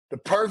The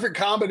perfect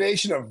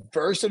combination of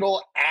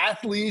versatile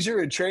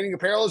athleisure and training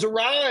apparel has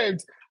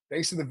arrived.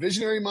 Thanks to the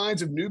visionary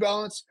minds of New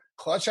Balance,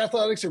 Clutch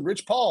Athletics, and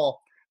Rich Paul,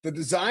 the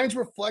designs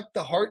reflect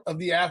the heart of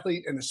the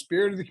athlete and the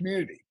spirit of the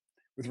community.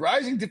 With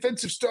rising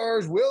defensive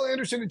stars Will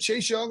Anderson and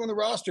Chase Young on the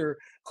roster,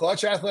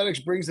 Clutch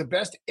Athletics brings the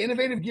best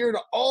innovative gear to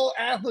all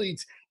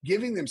athletes,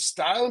 giving them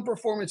style and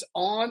performance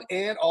on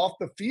and off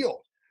the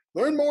field.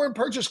 Learn more and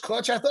purchase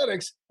Clutch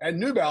Athletics at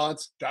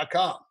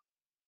newbalance.com.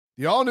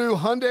 The all-new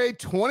Hyundai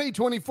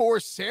 2024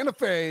 Santa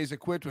Fe is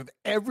equipped with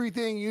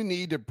everything you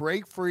need to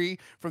break free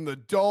from the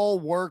dull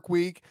work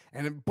week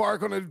and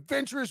embark on an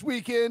adventurous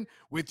weekend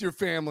with your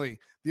family.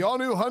 The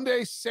all-new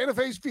Hyundai Santa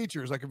Fe's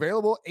features like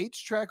available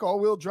H-Track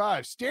all-wheel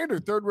drive,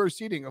 standard third-row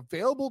seating,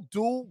 available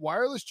dual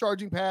wireless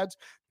charging pads,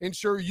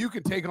 ensure you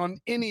can take on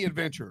any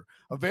adventure.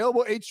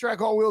 Available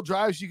H-Track all-wheel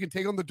drives so you can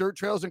take on the dirt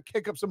trails and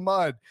kick up some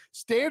mud.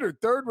 Standard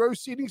third-row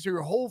seating so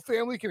your whole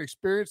family can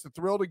experience the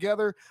thrill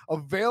together.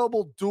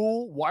 Available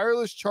dual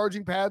wireless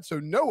charging pads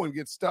so no one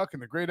gets stuck in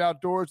the great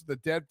outdoors with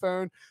a dead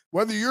phone.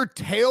 Whether you're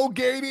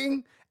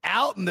tailgating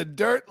out in the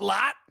dirt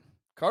lot,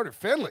 Carter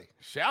Finley,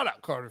 shout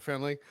out Carter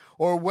Finley,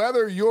 or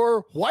whether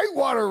you're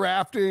whitewater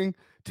rafting,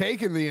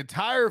 taking the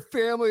entire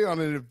family on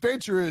an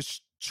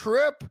adventurous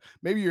trip,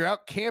 maybe you're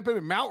out camping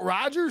at Mount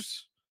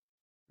Rodgers.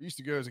 I used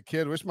to go as a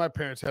kid. Wish my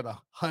parents had a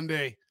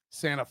Hyundai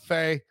Santa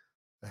Fe.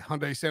 The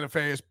Hyundai Santa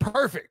Fe is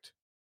perfect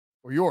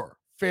for your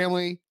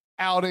family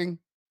outing.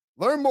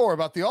 Learn more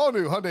about the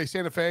all-new Hyundai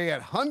Santa Fe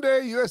at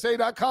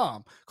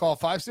HyundaiUSA.com. Call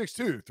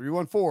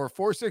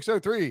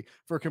 562-314-4603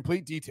 for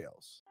complete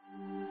details.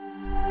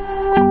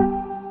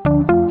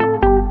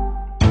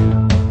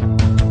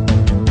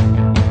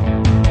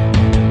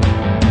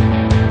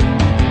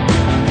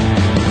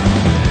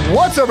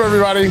 What's up,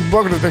 everybody?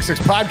 Welcome to the Pick Six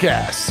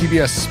Podcast,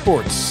 CBS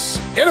Sports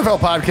NFL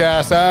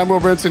Podcast. I'm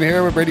Will Brinson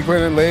here with Brady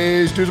Quinn and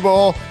Lays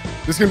Duzaball.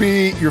 This is going to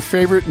be your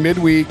favorite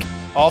midweek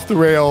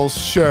off-the-rails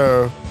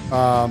show.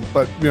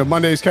 But, you know,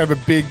 Monday is kind of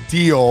a big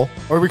deal.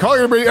 Or are we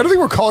calling it a Brady? I don't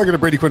think we're calling it a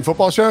Brady Quinn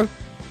football show.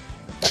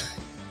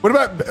 What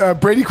about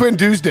Brady Quinn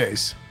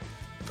Tuesdays?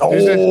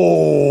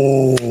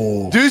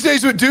 Oh.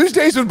 Tuesdays with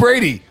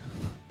Brady.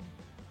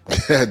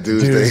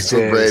 Tuesdays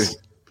with Brady.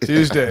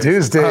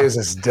 Tuesdays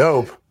is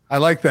dope. I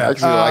like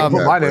that.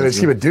 My name is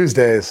keep it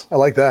Tuesdays. I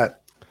like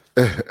that.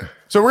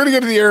 So we're gonna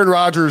get to the Aaron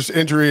Rodgers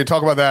injury and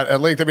talk about that at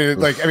length. I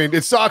mean,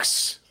 it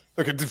sucks.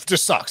 Look, it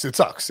just sucks. It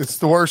sucks. It's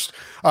the worst.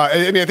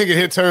 I think it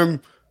hits home.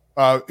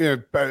 Both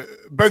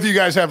of you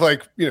guys have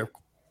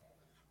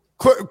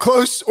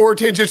close or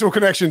tangential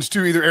connections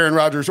to either Aaron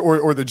Rodgers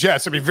or the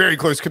Jets. I mean, very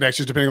close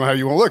connections depending on how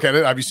you want to look at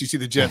it. Obviously, you see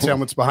the Jets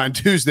helmets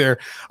behind Deuce there.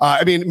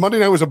 Monday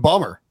night was a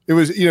bummer. It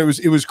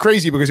was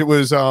crazy because it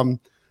was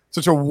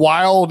such a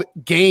wild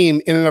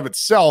game in and of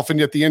itself, and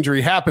yet the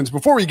injury happens.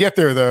 Before we get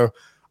there, though,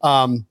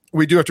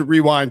 we do have to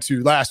rewind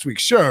to last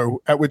week's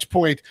show, at which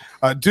point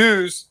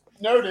Deuce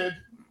noted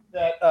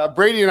that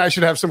Brady and I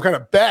should have some kind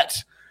of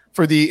bet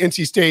for the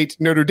NC State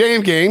Notre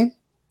Dame game,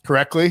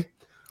 correctly.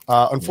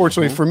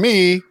 Unfortunately for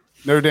me,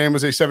 Notre Dame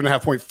was a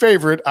 7.5-point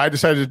favorite. I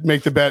decided to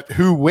make the bet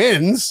who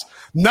wins.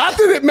 Not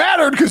that it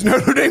mattered because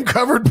Notre Dame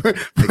covered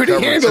pretty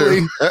handily.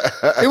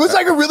 It was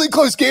like a really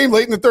close game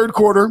late in the third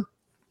quarter.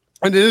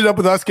 And it ended up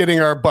with us getting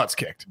our butts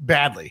kicked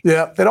badly.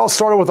 Yeah, it all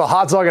started with a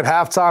hot dog at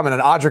halftime and an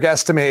Audric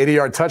Estime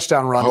 80-yard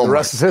touchdown run. The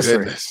rest is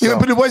history. Yeah,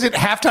 but it wasn't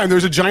halftime. There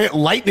was a giant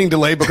lightning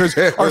delay because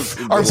our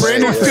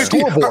brand new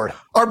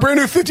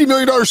 $50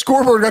 million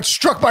scoreboard got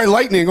struck by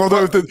lightning.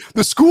 Although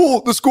the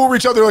school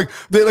reached out,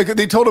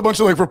 they told a bunch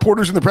of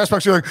reporters in the press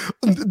box, they're like,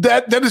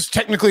 that is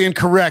technically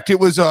incorrect.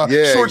 It was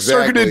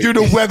short-circuited due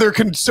to weather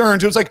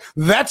concerns. It was like,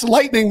 that's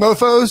lightning,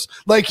 mofos.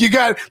 You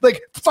got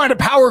find a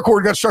power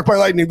cord got struck by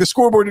lightning. The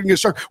scoreboard didn't get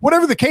struck.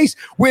 Whatever the case,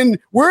 when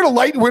we're in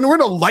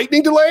a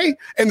lightning delay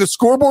and the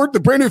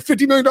brand new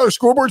 $50 million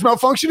scoreboard's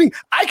malfunctioning,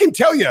 I can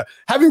tell you,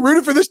 having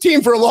rooted for this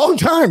team for a long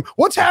time,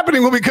 what's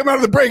happening when we come out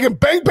of the break and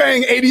bang,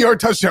 bang, 80-yard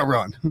touchdown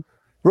run.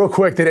 Real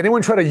quick, did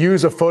anyone try to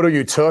use a photo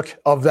you took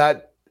of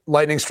that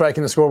lightning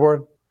striking the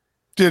scoreboard?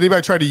 Did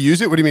anybody try to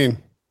use it? What do you mean?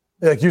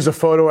 Use a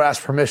photo or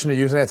ask permission to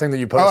use anything that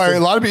you posted? Oh, a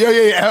lot of people.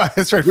 Yeah.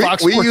 That's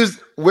right.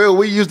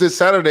 We used it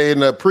Saturday in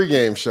the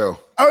pregame show.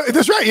 Oh,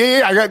 that's right.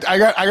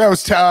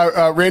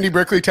 Yeah. Randy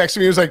Brickley texted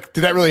me. He was like,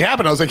 "Did that really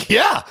happen?" I was like,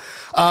 "Yeah."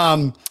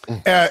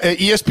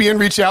 ESPN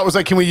reached out, was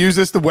like, "Can we use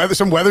this?"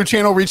 Some weather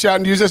channel reached out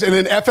and use this, and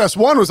then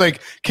FS1 was like,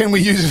 "Can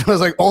we use it?" I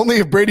was like, "Only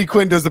if Brady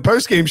Quinn does the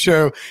postgame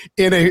show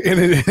in an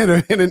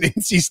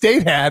NC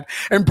State hat."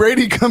 And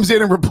Brady comes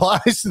in and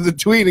replies to the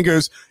tweet and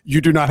goes,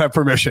 "You do not have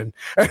permission."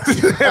 And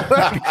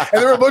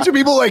there were a bunch of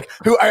people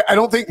who I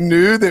don't think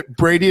knew that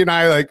Brady and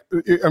I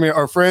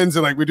are friends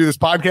and we do this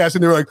podcast,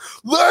 and they were like,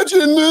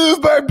 "Legend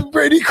move by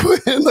Brady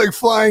Quinn,"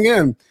 flying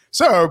in.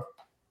 So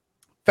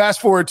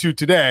fast forward to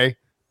today.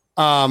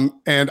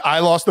 And I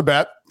lost the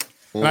bet,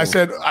 and I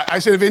said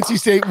if NC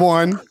State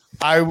won,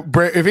 I don't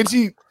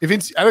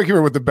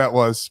remember what the bet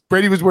was.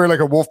 Brady was wearing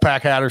a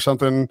Wolfpack hat or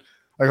something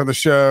on the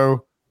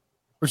show,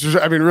 which is,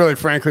 really,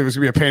 frankly, was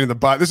gonna be a pain in the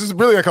butt. This is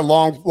really a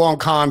long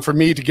con for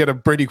me to get a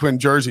Brady Quinn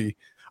jersey.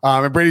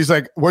 And Brady's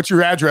like, "What's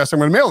your address? I'm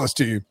going to mail this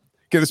to you.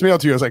 Get this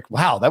mailed to you." I was like,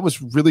 "Wow, that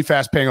was really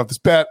fast paying off this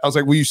bet." I was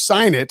like, "Will you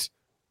sign it?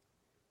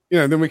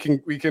 Then we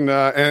can."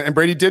 And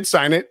Brady did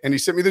sign it, and he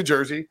sent me the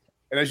jersey.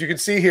 And as you can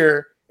see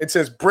here, it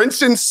says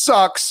Brinson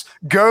sucks.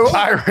 Go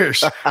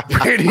Irish.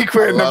 Brady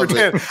quit number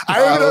 10.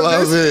 I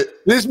love it.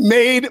 This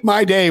made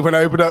my day when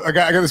I opened up. I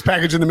got this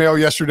package in the mail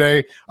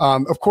yesterday.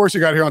 Of course, it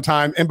got here on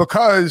time, and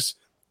because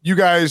you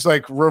guys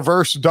like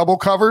reverse double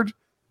covered,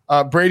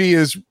 Brady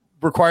is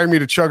requiring me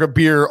to chug a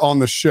beer on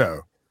the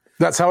show.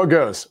 That's how it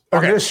goes.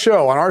 Okay.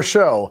 On our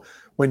show,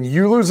 when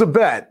you lose a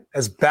bet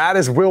as bad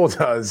as Will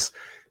does,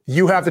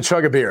 you have to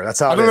chug a beer. That's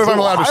how it is. I don't know if I'm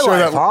allowed to show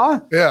that.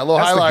 Huh? Yeah, a little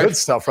highlight. Good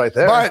stuff right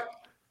there. But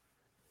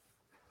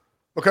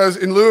because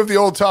in lieu of the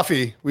old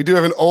Tuffy, we do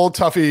have an old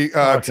Tuffy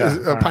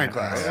pint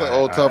glass.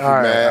 Old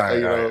Tuffy,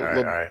 man.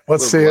 All right.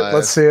 Let's see it.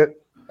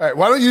 All right.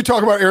 Why don't you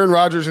talk about Aaron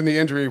Rodgers and the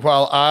injury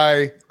while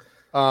I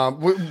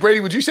Brady,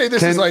 would you say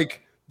this is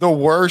like the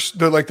worst,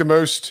 the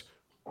most?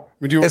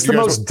 It's the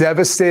most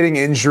devastating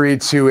injury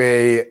to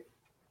a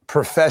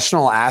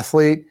professional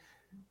athlete,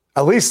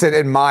 at least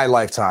in my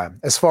lifetime.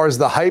 As far as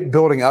the hype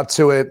building up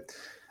to it,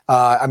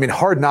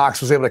 Hard Knocks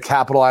was able to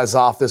capitalize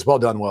off this. Well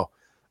done, Will.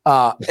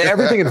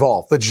 Everything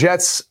involved. The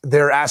Jets,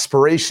 their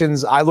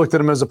aspirations. I looked at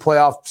them as a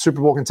playoff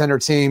Super Bowl contender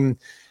team.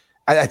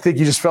 I think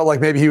you just felt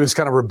like maybe he was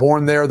kind of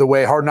reborn there, the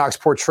way Hard Knocks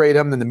portrayed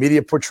him and the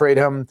media portrayed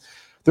him.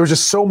 There was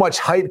just so much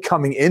hype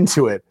coming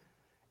into it.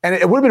 And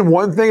it would have been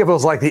one thing if it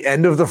was like the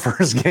end of the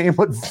first game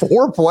with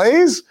 4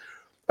 plays.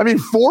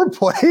 4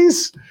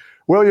 plays?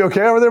 Will, you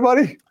okay over there,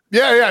 buddy?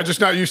 Yeah. Just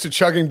not used to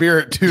chugging beer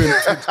at 2,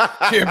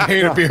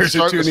 champagne of beers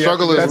at 2 in the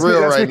struggle is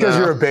real right now. That's because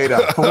you're a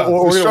beta.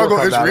 The struggle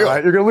is real.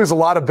 Right? You're going to lose a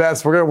lot of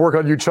bets. We're going to work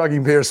on you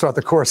chugging beers throughout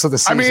the course of the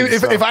season.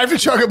 If I have to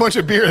chug a bunch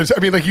of beers,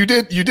 you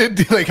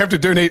did like have to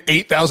donate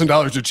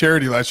 $8,000 to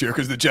charity last year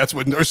because the Jets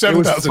wouldn't, or $7,000. It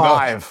was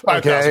 5.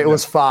 Okay, it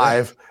was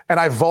 5.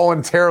 And I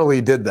voluntarily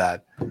did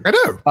that. I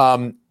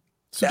know.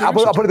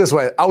 I'll put it this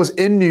way. I was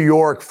in New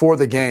York for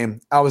the game.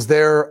 I was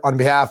there on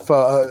behalf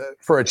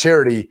for a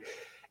charity.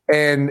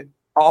 And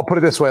I'll put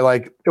it this way.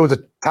 Like, it was a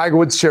Tiger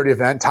Woods charity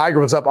event.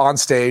 Tiger was up on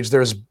stage.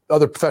 There's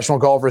other professional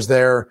golfers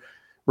there.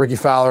 Ricky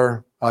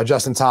Fowler,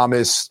 Justin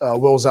Thomas,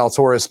 Will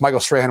Zalatoris, Michael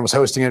Strahan was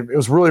hosting it. It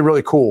was really,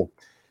 really cool.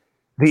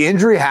 The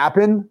injury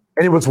happened,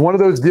 and it was one of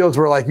those deals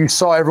where, like, you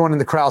saw everyone in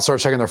the crowd start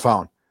checking their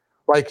phone.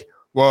 Like,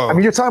 whoa.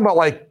 You're talking about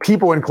like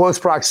people in close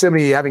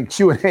proximity having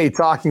Q&A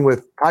talking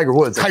with Tiger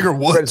Woods.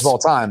 Greatest of all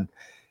time.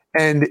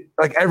 And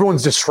like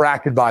everyone's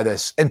distracted by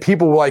this. And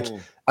people were like,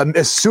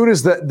 as soon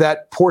as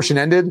that portion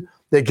ended,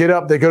 they get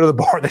up, they go to the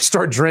bar, they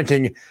start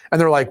drinking,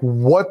 and they're like,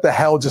 what the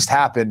hell just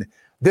happened?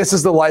 This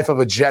is the life of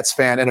a Jets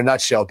fan in a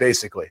nutshell,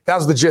 basically. That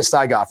was the gist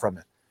I got from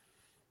it.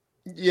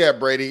 Yeah,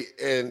 Brady.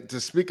 And to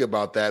speak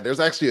about that,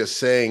 there's actually a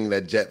saying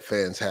that Jet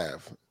fans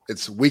have.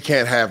 It's, we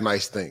can't have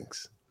nice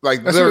things.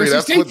 Like, literally,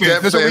 that's what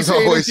Jet fans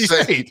always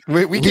say.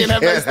 We can't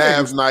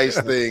have nice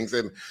things.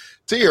 And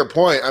to your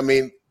point,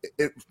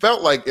 it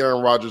felt like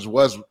Aaron Rodgers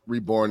was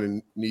reborn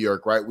in New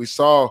York, right? We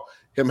saw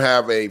him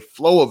have a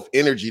flow of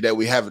energy that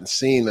we haven't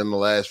seen in the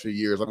last few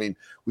years.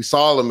 We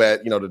saw him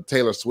at, the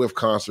Taylor Swift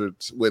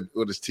concerts with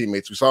his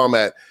teammates. We saw him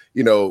at,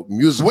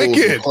 musicals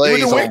and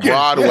plays on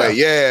Broadway.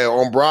 Yeah,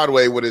 on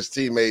Broadway with his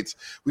teammates.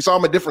 We saw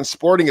him at different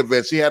sporting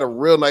events. He had a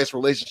real nice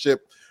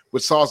relationship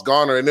with Sauce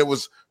Gardner, and it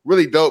was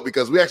really dope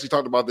because we actually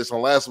talked about this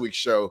on last week's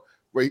show.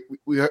 Where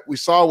we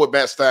saw what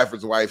Matt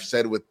Stafford's wife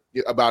said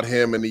about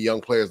him and the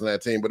young players on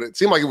that team, but it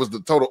seemed like it was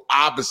the total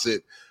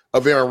opposite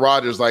of Aaron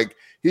Rodgers. Like,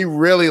 he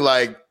really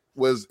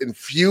was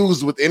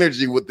infused with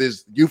energy with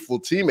his youthful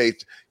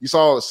teammates. You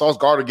saw Sauce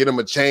Gardner get him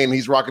a chain.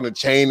 He's rocking a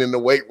chain in the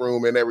weight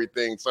room and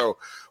everything. So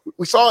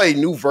we saw a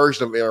new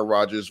version of Aaron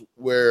Rodgers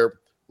where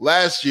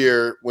last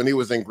year when he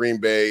was in Green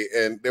Bay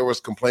and there was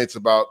complaints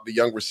about the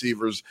young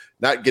receivers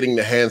not getting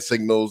the hand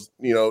signals,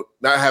 not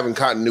having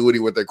continuity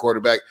with their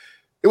quarterback.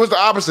 It was the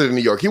opposite in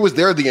New York. He was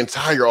there the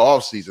entire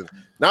offseason,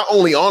 not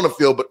only on the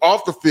field, but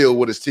off the field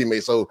with his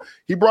teammates. So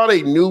he brought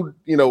a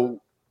new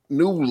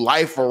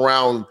life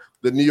around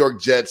the New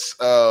York Jets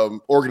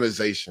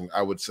organization,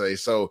 I would say.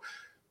 So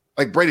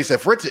like Brady said,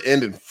 for it to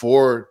end in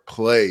 4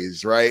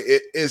 plays, right?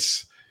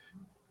 It's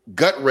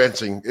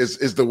gut-wrenching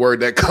is the word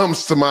that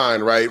comes to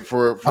mind, right?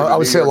 For I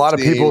would say a lot of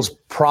people's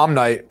prom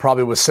night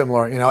probably was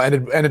similar.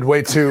 Ended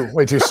way too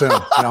soon.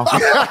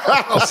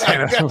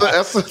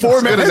 That's a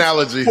 4 minute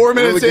analogy. 4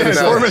 minutes in.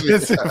 4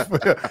 minutes in.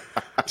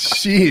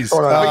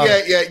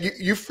 Jeez.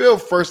 You feel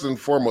first and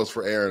foremost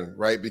for Aaron,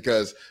 right?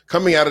 Because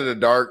coming out of the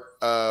dark,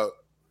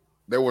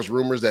 there was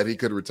rumors that he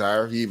could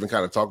retire. He even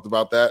kind of talked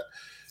about that.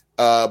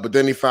 But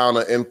then he found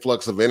an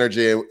influx of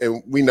energy,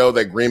 and we know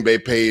that Green Bay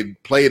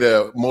played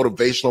a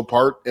motivational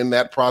part in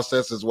that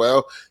process as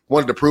well.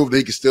 Wanted to prove that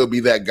he could still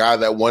be that guy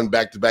that won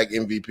back-to-back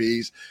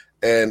MVPs,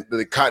 and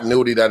the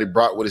continuity that he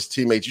brought with his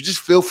teammates. You just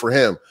feel for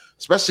him,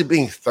 especially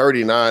being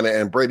 39.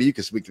 And Brady, you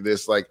can speak to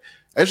this. Like,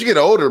 as you get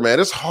older,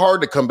 man, it's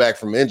hard to come back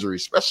from injury,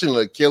 especially in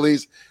the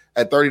Achilles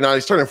at 39.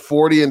 He's turning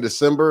 40 in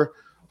December.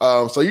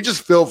 So you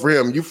just feel for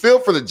him. You feel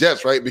for the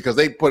Jets, right? Because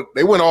they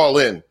went all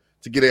in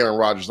to get Aaron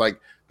Rodgers. Like,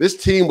 this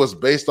team was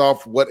based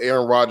off what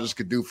Aaron Rodgers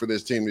could do for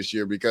this team this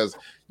year because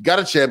you got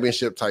a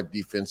championship-type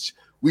defense.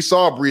 We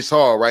saw Breece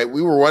Hall, right?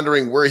 We were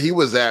wondering where he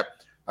was at.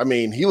 I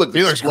mean, he looked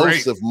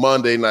explosive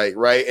Monday night,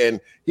 right? And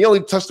he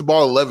only touched the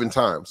ball 11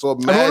 times. So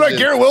imagine what about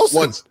Garrett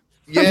Wilson?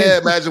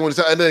 Imagine when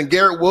and then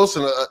Garrett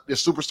Wilson, the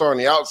superstar on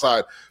the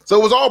outside. So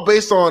it was all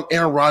based on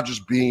Aaron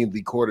Rodgers being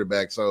the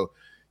quarterback. So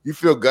you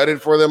feel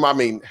gutted for them. I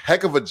mean,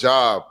 heck of a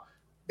job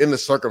in the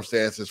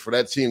circumstances for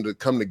that team to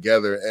come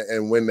together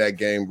and win that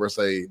game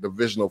versus a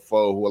divisional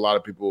foe who a lot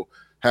of people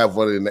have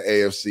won in the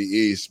AFC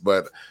East.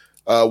 But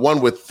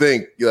one would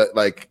think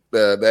like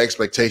the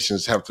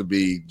expectations have to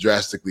be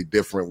drastically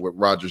different with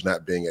Rodgers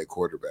not being at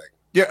quarterback.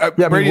 I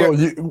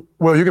mean,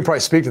 Will, you can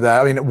probably speak to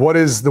that. I mean, what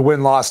is the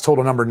win-loss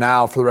total number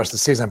now for the rest of the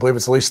season? I believe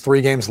it's at least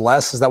 3 games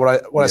less. Is that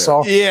what I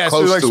saw? Yeah,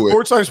 close so like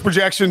Sportsline's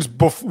projections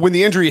when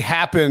the injury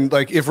happened,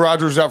 like if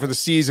Rodgers was out for the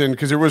season,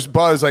 because there was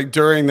buzz like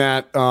during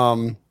that,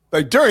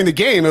 like during the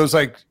game, it was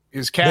like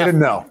his calf. They didn't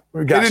know.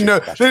 They didn't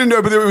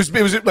know, but it was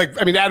like,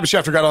 I mean, Adam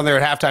Schefter got on there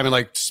at halftime and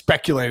like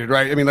speculated,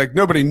 right? I mean, like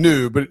nobody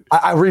knew, but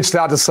I reached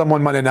out to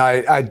someone Monday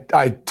night.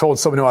 I told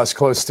someone who I was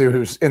close to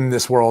who's in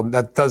this world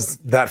that does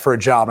that for a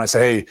job. And I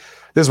say, hey,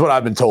 this is what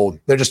I've been told.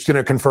 They're just going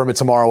to confirm it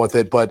tomorrow with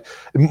it. But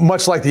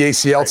much like the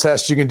ACL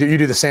test, you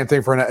do the same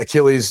thing for an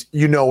Achilles.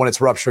 You know when it's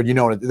ruptured. You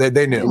know when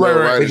they knew.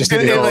 Right. They just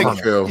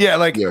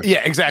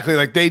exactly.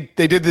 Like they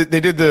did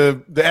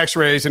the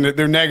X-rays and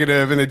they're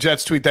negative, and the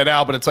Jets tweet that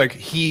out. But it's like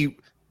he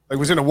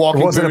was in a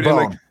walking boot. And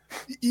like,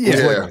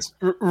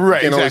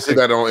 right. You can only see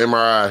that on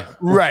MRI.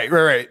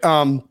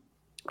 Right.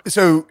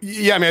 So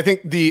yeah, I mean, I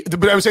think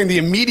but I was saying the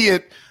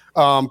immediate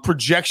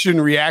projection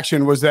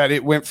reaction was that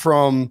it went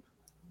from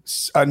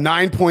a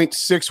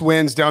 9.6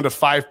 wins down to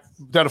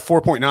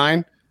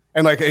 4.9,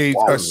 and like a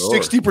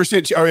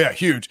 60%. Oh yeah,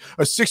 huge.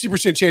 A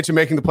 60% chance of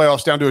making the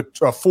playoffs down to a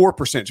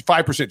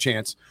 5%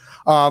 chance.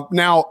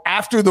 Now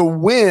after the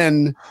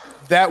win,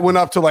 that went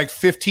up to like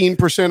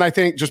 15%, I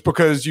think, just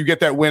because you get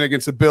that win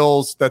against the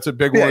Bills. That's a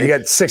big one. Yeah, you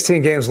got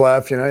 16 games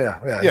left. You know,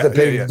 it's a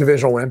big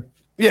divisional win.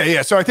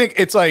 Yeah. So I think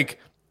it's like,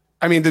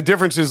 I mean, the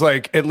difference is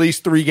like at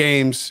least 3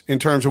 games in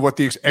terms of what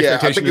the expectation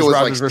is. I think it was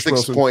like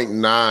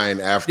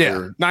 6.9 after.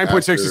 Yeah,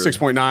 9.6 to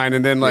 6.9.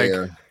 And then like,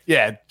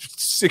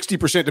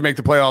 60% to make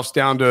the playoffs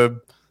down to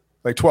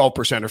like 12% or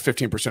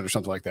 15% or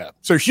something like that.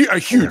 So a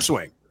huge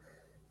swing.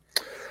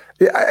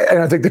 Yeah, and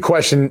I think the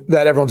question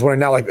that everyone's wondering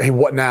now, like, hey,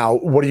 what now?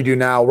 What do you do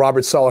now?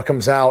 Robert Saleh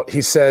comes out.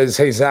 He says,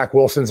 hey, Zach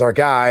Wilson's our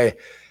guy.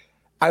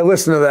 I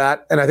listened to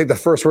that, and I think the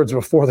first words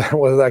before that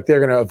was like they're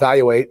going to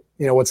evaluate,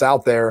 what's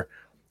out there.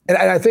 And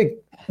I think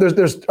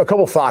there's a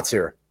couple thoughts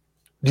here.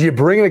 Do you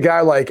bring in a guy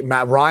like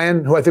Matt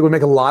Ryan, who I think would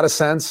make a lot of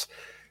sense?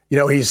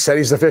 He said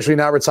he's officially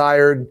not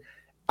retired.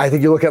 I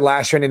think you look at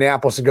last year in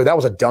Indianapolis and go, that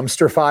was a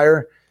dumpster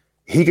fire.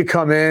 He could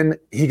come in.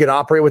 He could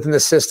operate within the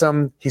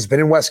system. He's been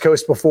in West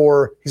Coast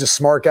before. He's a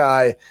smart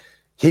guy.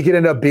 He could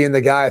end up being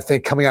the guy, I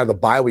think, coming out of the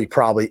bye week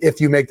probably if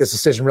you make this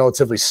decision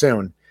relatively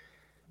soon.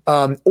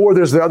 Or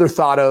there's the other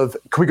thought of,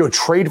 can we go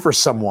trade for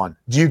someone?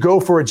 Do you go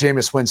for a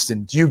Jameis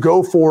Winston? Do you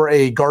go for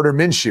a Gardner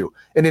Minshew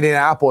in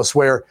Indianapolis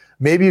where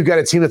maybe you've got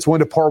a team that's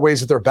willing to part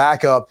ways with their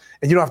backup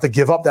and you don't have to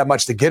give up that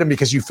much to get him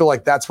because you feel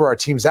like that's where our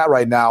team's at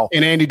right now?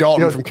 And Andy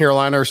Dalton from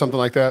Carolina or something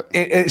like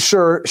that?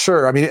 Sure.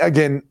 I mean,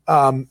 again,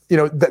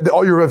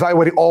 you're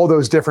evaluating all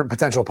those different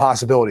potential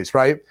possibilities,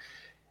 right?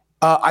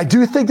 I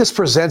do think this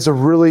presents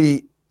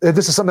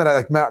this is something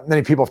that not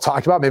many people have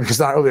talked about, maybe because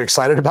they're not really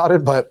excited about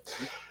it, but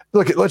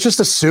look, let's just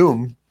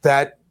assume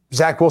that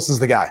Zach Wilson's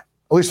the guy, at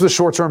least for the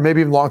short term, maybe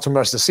even long term,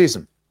 rest of the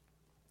season.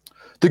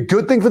 The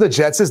good thing for the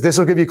Jets is this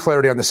will give you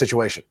clarity on the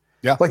situation.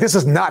 Yeah. Like, this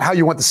is not how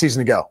you want the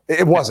season to go.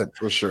 It wasn't.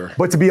 For sure.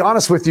 But to be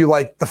honest with you,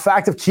 like, the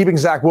fact of keeping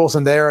Zach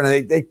Wilson there,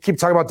 and they keep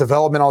talking about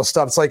development, all this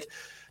stuff, it's like,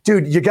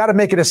 dude, you got to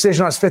make a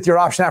decision on his 5th-year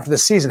option after the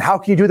season. How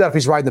can you do that if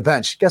he's riding the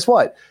bench? Guess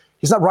what?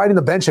 He's not riding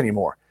the bench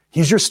anymore.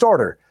 He's your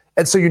starter.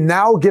 And so you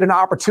now get an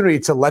opportunity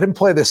to let him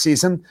play this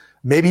season.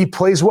 Maybe he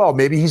plays well.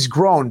 Maybe he's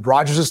grown.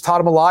 Rodgers has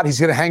taught him a lot. He's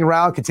going to hang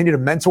around, continue to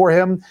mentor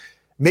him.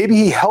 Maybe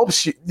he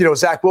helps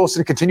Zach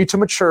Wilson continue to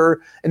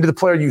mature into the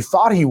player you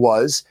thought he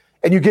was.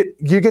 And you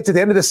get to the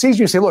end of the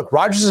season, you say, look,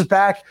 Rodgers is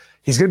back.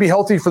 He's going to be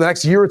healthy for the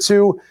next year or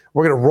two.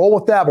 We're going to roll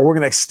with that, but we're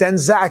going to extend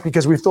Zach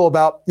because we feel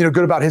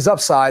good about his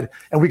upside,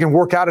 and we can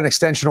work out an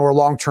extension or a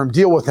long-term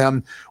deal with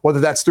him, whether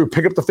that's through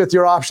pick up the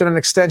 5th-year option and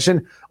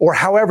extension or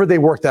however they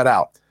work that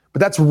out. But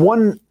that's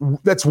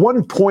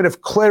one point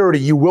of clarity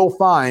you will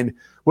find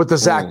with the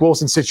Zach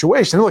Wilson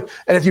situation. And look,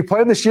 and if you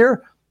play him this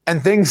year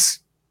and things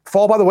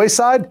fall by the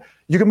wayside,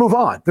 you can move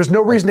on. There's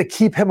no reason to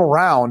keep him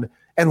around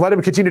and let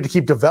him continue to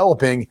keep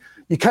developing.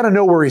 You kind of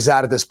know where he's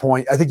at this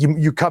point. I think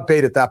you cut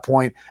bait at that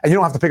point, and you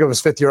don't have to pick up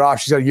his 5th-year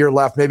option. He's got a year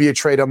left. Maybe you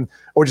trade him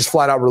or just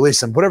flat out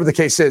release him, whatever the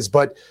case is.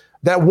 But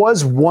that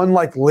was one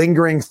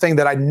lingering thing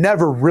that I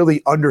never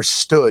really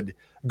understood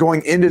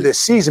going into this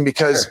season,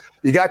 because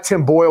you got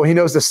Tim Boyle. He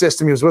knows the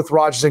system. He was with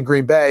Rodgers in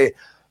Green Bay.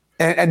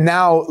 And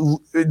now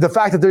the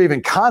fact that they're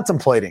even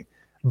contemplating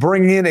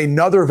bringing in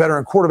another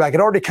veteran quarterback,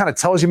 it already kind of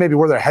tells you maybe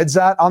where their head's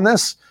at on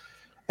this.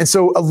 And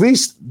so at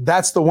least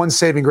that's the one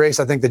saving grace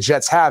I think the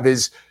Jets have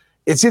is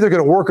it's either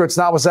going to work or it's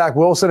not with Zach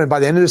Wilson. And by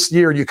the end of this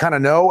year, you kind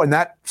of know, and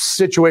that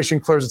situation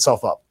clears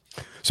itself up.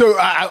 So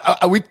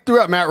we threw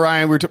out Matt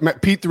Ryan.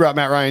 Pete threw out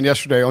Matt Ryan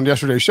yesterday on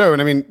yesterday's show.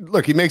 And I mean,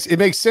 look, it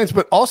makes sense,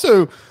 but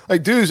also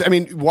like dudes, I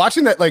mean,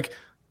 watching that, like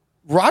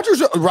Rodgers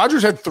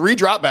had 3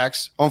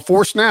 dropbacks on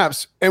 4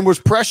 snaps and was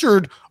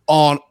pressured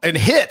on and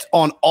hit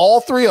on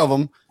all 3 of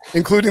them,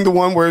 including the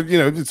one where,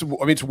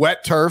 it's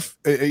wet turf,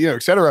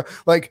 et cetera.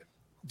 Like,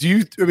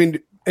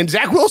 and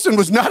Zach Wilson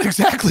was not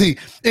exactly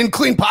in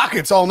clean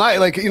pockets all night.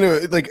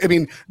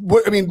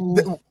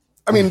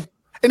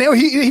 And now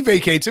he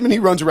vacates him and he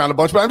runs around a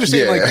bunch. But I'm just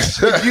saying,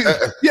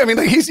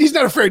 he's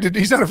not afraid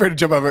to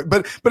jump over it.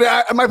 But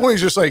my point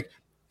is just like,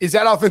 is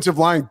that offensive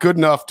line good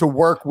enough to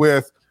work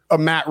with a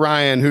Matt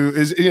Ryan who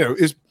is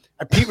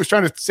Pete was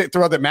trying to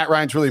throw out that Matt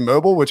Ryan's really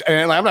mobile, which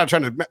I'm not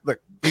trying to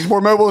look. He's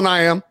more mobile than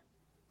I am.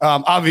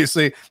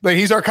 Obviously, like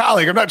he's our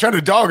colleague. I'm not trying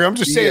to dog him. I'm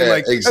just saying,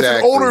 exactly. That's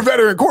an older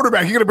veteran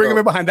quarterback. You're going to bring him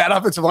in behind that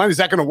offensive line. Is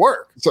that going to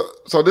work?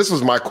 So this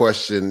was my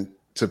question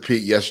to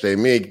Pete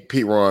yesterday. Me and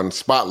Pete were on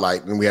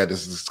Spotlight, and we had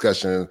this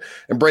discussion.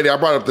 And Brady, I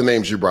brought up the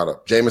names you brought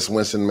up. Jameis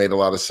Winston made a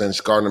lot of sense.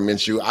 Gardner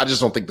Minshew. I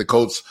just don't think the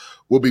Colts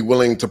will be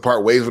willing to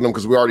part ways with him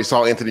because we already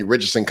saw Anthony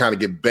Richardson kind of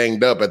get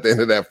banged up at the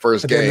end of that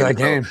first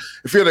game.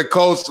 If you're the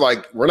Colts,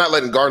 like, we're not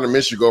letting Gardner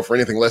Minshew go for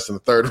anything less than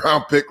the 3rd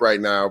round pick right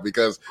now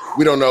because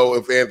we don't know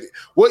if Anthony.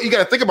 Well, you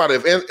got to think about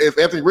it. If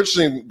Anthony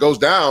Richardson goes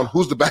down,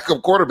 who's the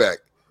backup quarterback?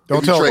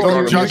 Don't tell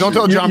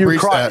John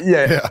Brees that.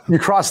 Yeah, you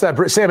cross that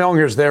bridge. Sam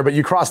Ellinger's there, but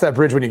you cross that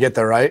bridge when you get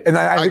there, right? And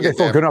I think they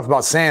feel good enough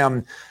about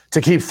Sam to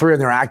keep 3 on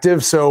their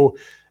active. So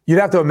you'd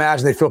have to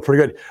imagine they feel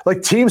pretty good.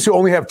 Like teams who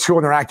only have 2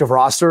 on their active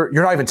roster,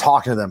 you're not even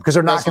talking to them because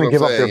they're not going to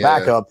give up their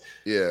backup.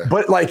 Yeah.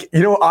 But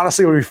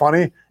honestly, it would be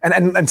funny.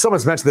 And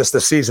someone's mentioned this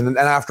season. And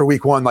after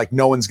week 1, like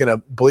no one's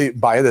going to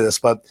buy into this.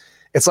 But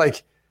it's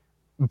like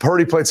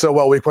Purdy played so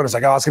well week 1. It's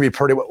like, it's going to be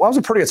Purdy. Why was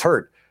it Purdy gets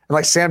hurt? And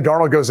like Sam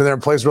Darnold goes in there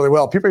and plays really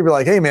well. People are gonna be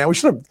like, "Hey man,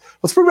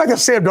 let's bring back that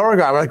Sam Darnold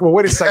guy." We're like, "Well,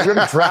 wait a second, you're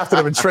gonna drafted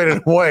him and traded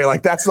him away.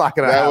 Like that's not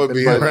gonna happen." That would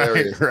be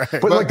hilarious. Right.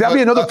 But like that'd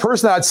be another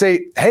person that I'd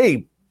say,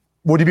 "Hey,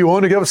 would you be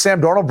willing to give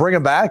Sam Darnold, bring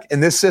him back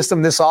in this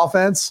system, this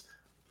offense?"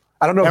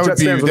 I don't know if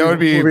Jets fans would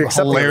be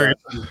hilarious.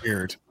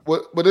 Weird.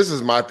 But this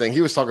is my thing.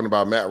 He was talking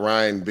about Matt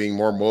Ryan being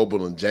more mobile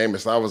than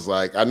Jameis. I was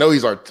like, I know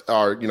he's our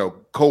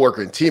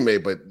coworker and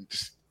teammate, but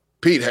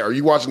Pete, are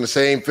you watching the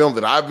same film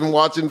that I've been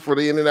watching for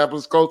the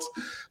Indianapolis Colts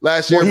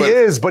last year? Well, he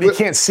is, but he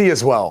can't see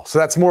as well. So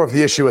that's more of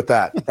the issue with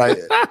that, right?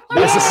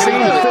 It's the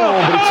same film,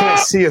 but he can't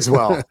see as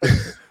well.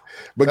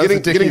 But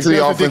getting to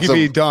the offensive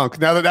Dickie V dunk.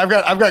 Now that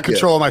I've got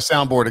control of my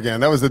soundboard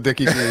again. That was the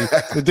Dickie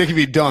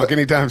V dunk.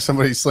 Anytime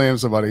somebody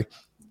slams somebody.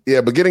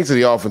 Yeah, but getting to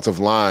the offensive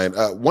line,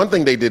 one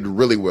thing they did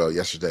really well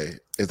yesterday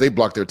is they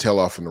blocked their tail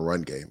off in the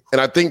run game. And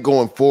I think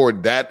going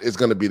forward, that is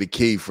going to be the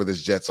key for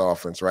this Jets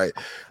offense, right?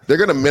 They're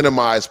going to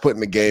minimize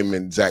putting the game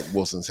in Zach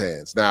Wilson's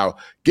hands. Now,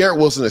 Garrett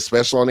Wilson is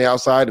special on the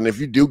outside, and if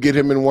you do get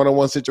him in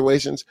one-on-one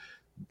situations,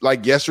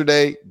 like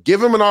yesterday,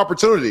 give him an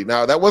opportunity.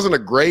 Now, that wasn't a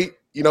great,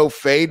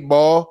 fade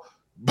ball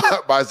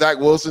by Zach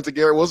Wilson to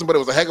Garrett Wilson, but it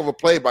was a heck of a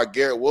play by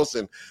Garrett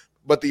Wilson.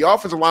 But the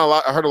offensive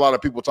line, I heard a lot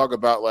of people talk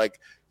about,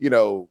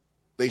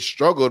 they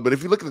struggled. But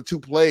if you look at the 2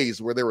 plays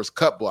where there was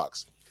cut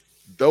blocks,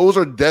 those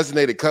are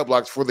designated cut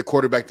blocks for the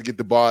quarterback to get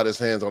the ball out of his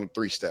hands on a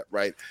 3-step,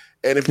 right?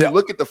 And if you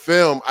look at the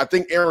film, I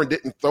think Aaron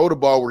didn't throw the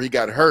ball where he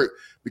got hurt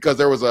because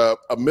there was a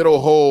middle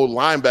hole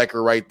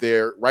linebacker right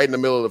there, right in the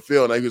middle of the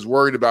field. And he was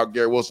worried about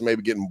Garrett Wilson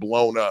maybe getting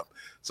blown up.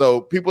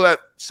 So people that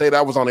say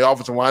that was on the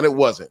offensive line, it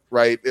wasn't,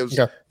 right? It was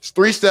it's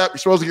 3-step. You're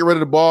supposed to get rid of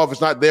the ball. If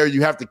it's not there,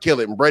 you have to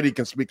kill it. And Brady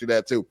can speak to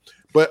that too.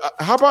 But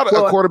how about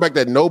a quarterback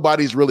that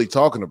nobody's really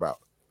talking about?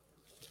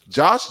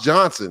 Josh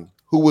Johnson,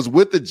 who was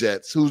with the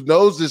Jets, who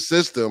knows this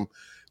system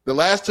the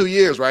last 2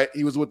 years, right?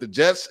 He was with the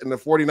Jets and the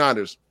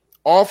 49ers,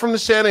 all from the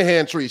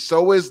Shanahan tree.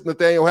 So is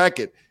Nathaniel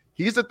Hackett.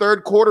 He's the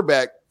 3rd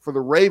quarterback for the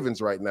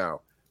Ravens right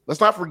now.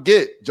 Let's not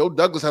forget, Joe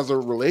Douglas has a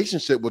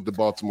relationship with the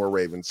Baltimore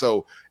Ravens.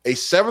 So a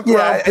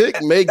 7th-round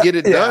pick may get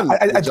it done.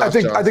 I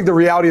think the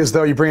reality is,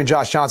 though, you bring in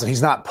Josh Johnson,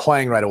 he's not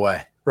playing right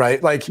away.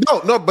 Right, like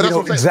no, but that's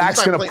what I'm saying.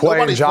 Zach's going to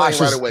play, and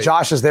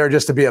Josh is there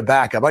just to be a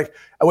backup. Like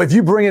if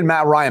you bring in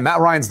Matt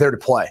Ryan's there to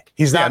play.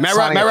 He's not. Matt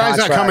Ryan's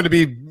not coming to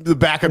be the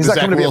backup. He's not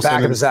coming to be a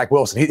backup to Zach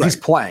Wilson. He's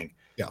playing,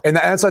 and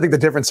that's I think the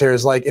difference here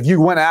is like if you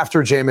went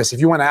after Jameis, if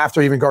you went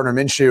after even Gardner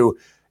Minshew,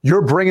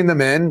 you're bringing them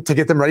in to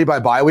get them ready by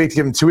bye week to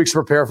give them 2 weeks to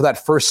prepare for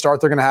that first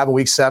start they're going to have in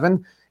week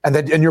 7,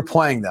 and you're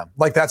playing them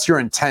like that's your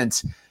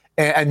intent.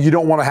 And you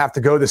don't want to have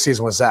to go this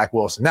season with Zach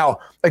Wilson. Now,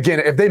 again,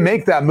 if they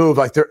make that move,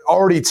 like they're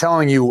already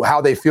telling you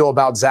how they feel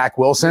about Zach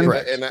Wilson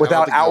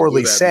without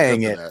outwardly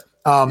saying it.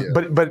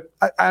 But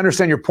I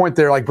understand your point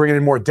there, like bringing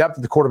in more depth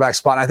at the quarterback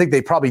spot. And I think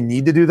they probably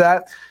need to do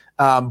that.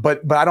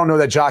 But I don't know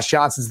that Josh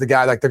Johnson's the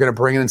guy like they're going to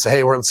bring in and say,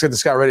 hey, let's get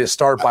this guy ready to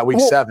start by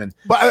week 7.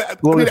 But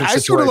I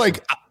sort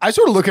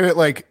of look at it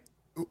like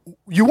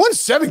you won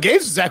 7 games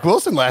with Zach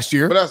Wilson last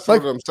year. But that's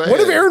what I'm saying. What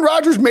if Aaron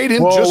Rodgers made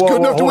him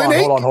good enough to win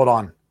 8? Hold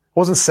on.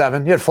 wasn't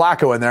 7. You had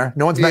Flacco in there.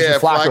 No one's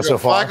mentioned Flacco so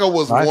far. Flacco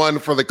was one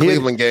for the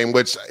Cleveland game,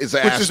 which is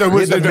an asterisk.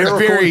 Was the miracle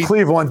in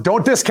Cleveland.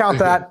 Don't discount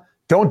that.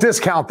 Don't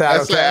discount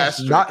that. That's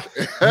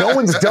okay? No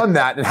one's done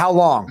that in how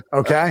long?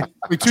 Okay,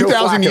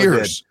 2,000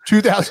 years.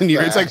 2,000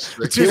 years. It's like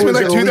it's just been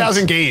like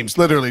 2,000 games.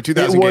 Literally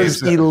 2,000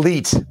 games. It was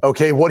elite.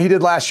 Okay, what he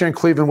did last year in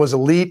Cleveland was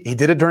elite. He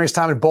did it during his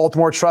time in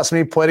Baltimore. Trust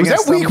me, played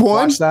against them. Was that week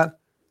 1? Watch that.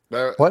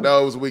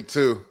 No, it was week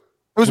 2.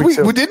 It was week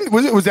 2.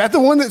 Was that the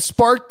one that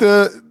sparked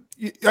the?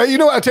 You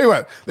know what? I'll tell you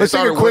what. Let's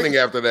take a quick winning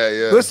after that.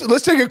 Yeah.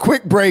 Let's take a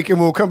quick break and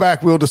we'll come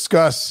back. We'll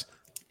discuss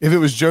if it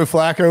was Joe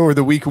Flacco or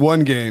the week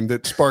 1 game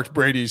that sparked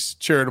Brady's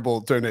charitable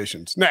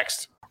donations.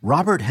 Next.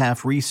 Robert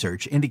Half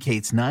research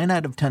indicates 9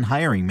 out of 10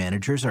 hiring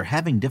managers are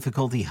having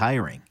difficulty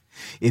hiring.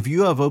 If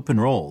you have open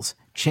roles,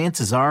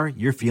 chances are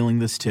you're feeling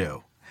this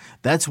too.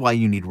 That's why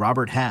you need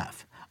Robert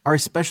Half. Our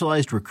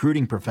specialized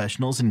recruiting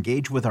professionals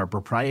engage with our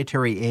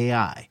proprietary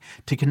AI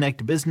to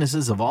connect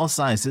businesses of all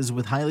sizes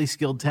with highly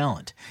skilled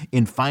talent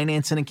in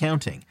finance and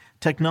accounting,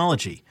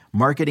 technology,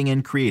 marketing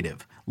and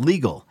creative,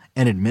 legal,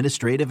 and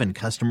administrative and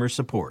customer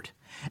support.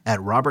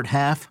 At Robert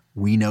Half,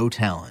 we know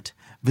talent.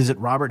 Visit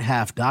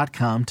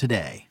roberthalf.com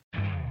today.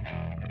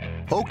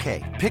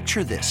 Okay,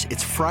 picture this.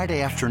 It's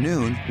Friday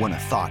afternoon when a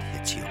thought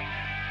hits you.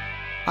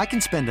 I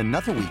can spend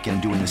another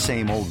weekend doing the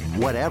same old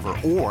whatever,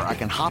 or I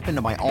can hop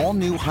into my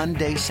all-new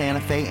Hyundai Santa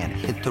Fe and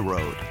hit the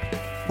road.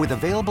 With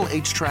available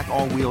H-Track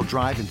all-wheel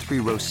drive and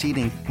 3-row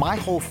seating, my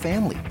whole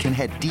family can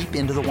head deep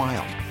into the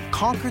wild.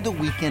 Conquer the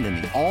weekend in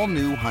the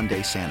all-new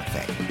Hyundai Santa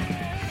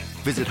Fe.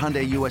 Visit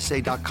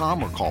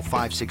HyundaiUSA.com or call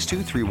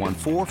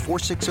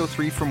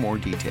 562-314-4603 for more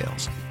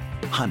details.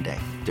 Hyundai,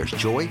 there's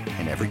joy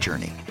in every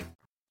journey.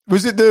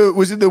 Was it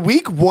the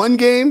week 1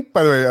 game?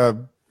 By the way,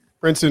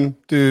 Brinson,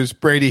 Deuce,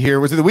 Brady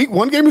here. Was it the week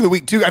 1 game or the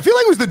week 2? I feel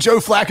like it was the Joe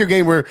Flacco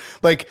game where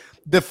like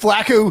the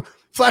Flacco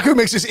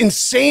makes this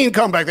insane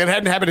comeback that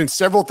hadn't happened in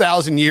several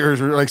thousand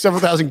years or like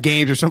several thousand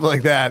games or something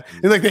like that.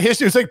 In like the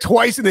history, it's like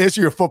twice in the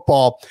history of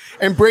football.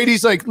 And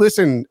Brady's like,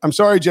 listen, I'm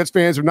sorry, Jets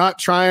fans. I'm not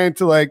trying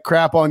to like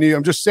crap on you.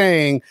 I'm just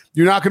saying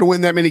you're not going to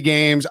win that many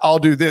games. I'll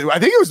do this. I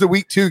think it was the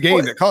week 2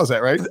 game that caused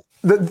that, right?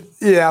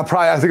 Yeah,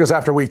 probably. I think it was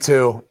after week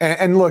 2.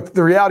 And look,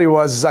 the reality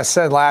was, as I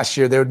said last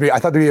year, I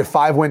thought there'd be a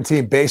 5-win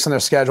team based on their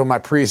schedule, my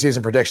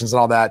preseason predictions and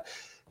all that.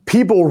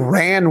 People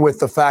ran with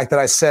the fact that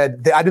I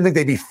said I didn't think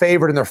they'd be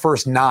favored in their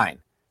first 9.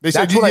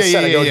 That's what I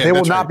said. They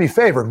will not be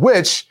favored,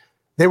 which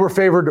they were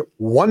favored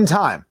one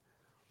time.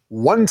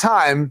 One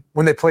time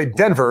when they played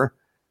Denver,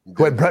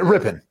 who had Brett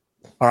Rippon.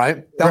 All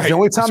right? That was the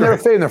only time they were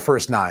favored in their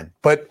first 9.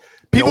 But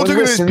people took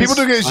it as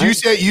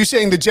you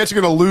saying the Jets are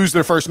going to lose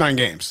their first 9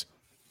 games.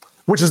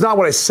 Which is not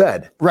what I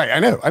said. Right, I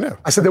know.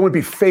 I said they wouldn't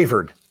be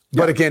favored.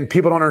 But again,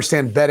 people don't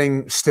understand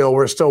betting still.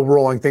 We're still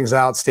rolling things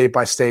out state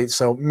by state,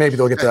 so maybe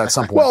they'll get to that at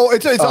some point. Well,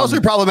 it's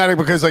also problematic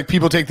because like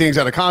people take things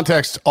out of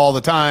context all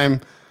the time.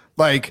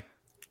 Like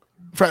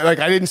I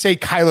didn't say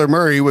Kyler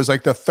Murray was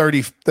like the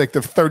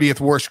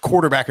 30th worst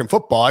quarterback in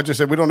football. I just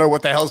said we don't know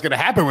what the hell is going to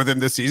happen with him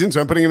this season, so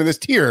I'm putting him in this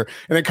tier.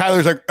 And then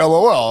Kyler's like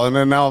LOL, and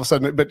then now all of a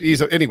sudden, but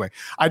anyway.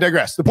 I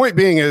digress. The point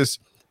being is,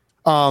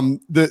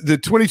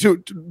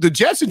 the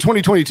Jets in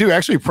 2022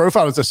 actually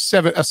profiled as a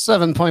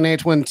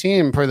 7.8 win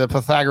team per the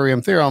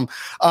Pythagorean theorem.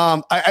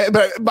 But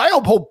my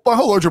whole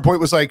larger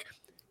point was like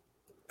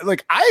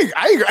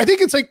I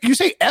think it's like you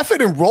say F it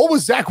and roll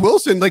with Zach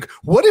Wilson. Like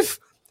what if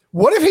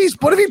he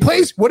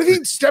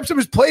steps up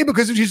his play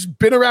because he's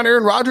been around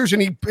Aaron Rodgers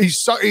and he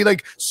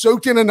like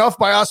soaked in enough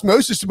by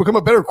osmosis to become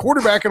a better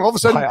quarterback, and all of a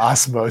sudden by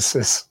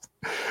osmosis.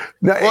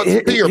 Now, well,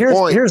 to your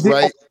point,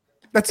 right?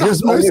 That's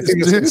the only thing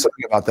that's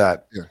concerning about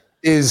that. Yeah.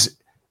 Is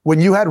when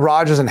you had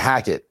Rodgers and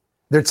Hackett,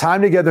 their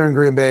time together in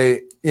Green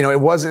Bay, it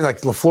wasn't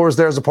like LaFleur's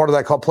there as a part of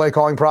that play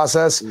calling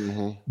process,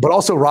 but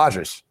also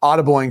Rodgers,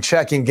 audibling,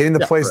 checking, getting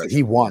the plays that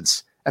he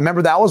wants. And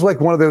remember, that was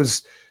like one of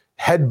those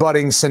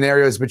head-butting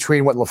scenarios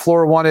between what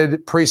LaFleur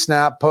wanted,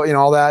 pre-snap,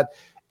 all that,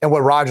 and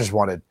what Rodgers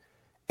wanted.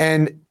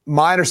 And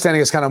my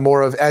understanding is kind of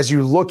more of, as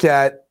you look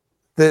at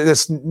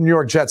this New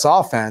York Jets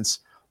offense,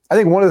 I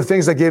think one of the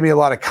things that gave me a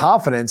lot of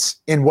confidence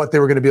in what they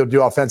were going to be able to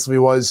do offensively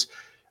was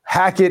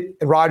Hackett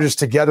and Rodgers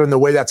together, and the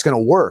way that's going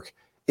to work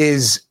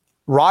is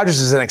Rodgers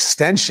is an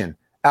extension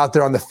out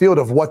there on the field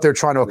of what they're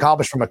trying to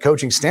accomplish from a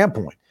coaching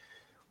standpoint.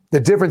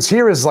 The difference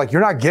here is like you're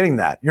not getting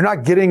that. You're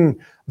not getting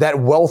that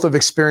wealth of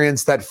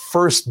experience, that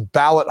first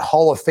ballot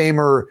Hall of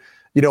Famer,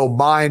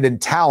 mind and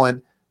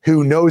talent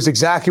who knows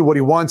exactly what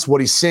he wants,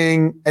 what he's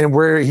seeing, and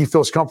where he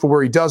feels comfortable,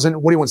 where he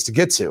doesn't, what he wants to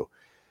get to.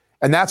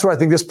 And that's where I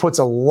think this puts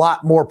a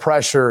lot more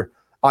pressure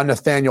on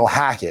Nathaniel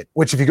Hackett,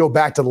 which if you go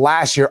back to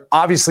last year,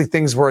 obviously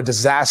things were a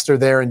disaster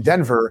there in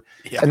Denver.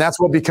 Yeah. And that's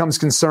what becomes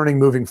concerning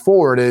moving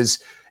forward is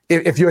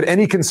if you had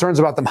any concerns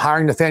about them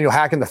hiring Nathaniel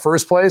Hackett in the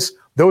first place,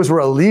 those were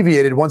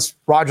alleviated once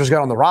Rodgers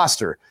got on the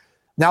roster.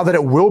 Now that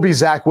it will be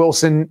Zach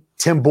Wilson,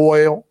 Tim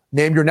Boyle,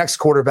 name your next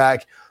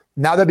quarterback,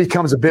 now that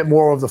becomes a bit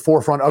more of the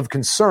forefront of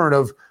concern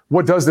of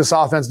what does this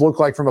offense look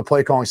like from a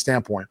play calling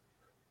standpoint.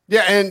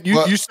 Yeah, and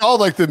you saw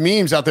like the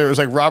memes out there. It was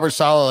like Robert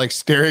Saleh like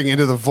staring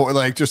into the void,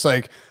 like just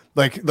like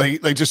like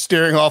just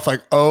staring off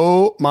like,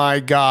 oh my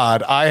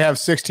God, I have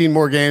 16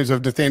 more games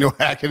of Nathaniel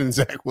Hackett and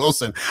Zach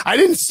Wilson. I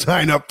didn't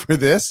sign up for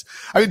this.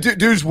 I mean,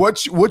 dudes,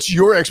 what's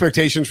your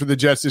expectations for the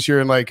Jets this year?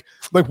 And like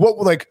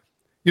what,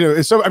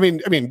 so, I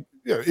mean,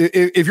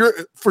 if you're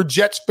for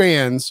Jets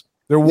fans,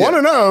 they're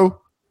 1-0.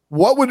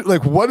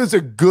 What does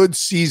a good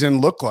season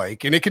look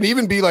like? And it can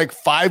even be like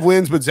 5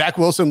 wins, but Zach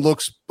Wilson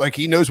looks like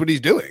he knows what he's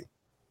doing.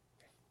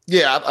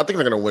 Yeah, I think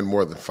they're going to win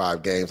more than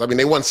 5 games. I mean,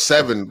 they won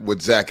 7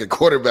 with Zach at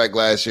quarterback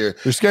last year.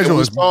 Their schedule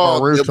was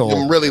brutal.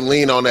 Them really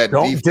lean on that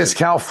Don't defense.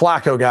 discount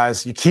Flacco,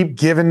 guys. You keep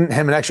giving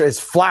him an extra. It's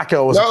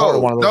Flacco was part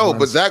of one of those. No,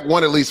 but Zach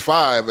won at least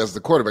 5 as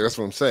the quarterback. That's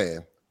what I'm saying.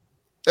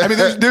 I mean,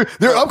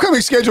 their upcoming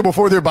schedule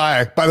before their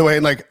bye, by the way,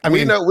 and like, I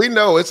mean, we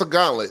know it's a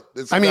gauntlet.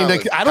 I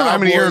don't know how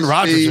many Aaron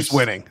Rodgers is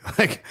winning.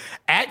 Like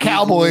at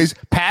Cowboys,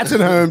 Pats at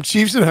home,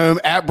 Chiefs at home,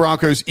 at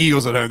Broncos,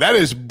 Eagles at home. That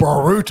is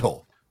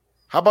brutal.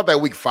 How about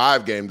that week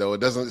 5 game though?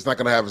 It's not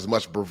going to have as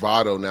much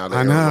bravado now.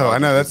 I know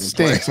that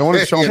stinks. I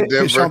wanted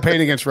Sean Payne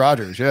against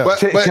Rodgers. Yeah,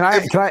 but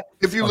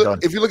if you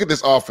look at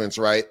this offense,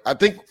 right? I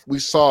think we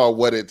saw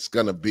what it's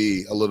going to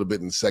be a little bit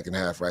in the second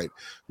half, right?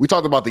 We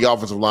talked about the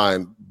offensive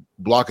line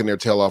blocking their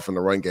tail off in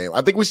the run game.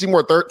 I think we see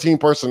more 13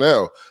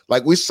 personnel.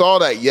 Like we saw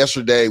that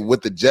yesterday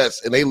with the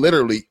Jets, and they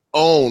literally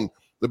own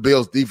the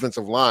Bills'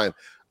 defensive line.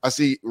 I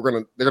see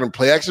they're gonna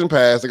play action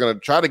pass. They're gonna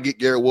try to get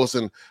Garrett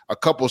Wilson a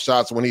couple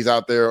shots when he's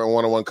out there on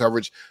one-on-one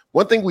coverage.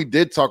 One thing we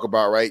did talk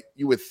about, right?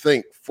 You would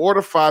think 4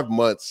 to 5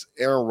 months,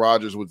 Aaron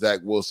Rodgers with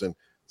Zach Wilson,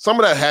 some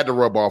of that had to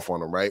rub off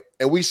on him, right?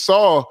 And we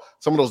saw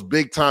some of those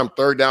big-time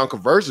third down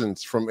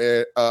conversions from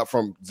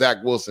Zach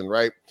Wilson,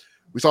 right?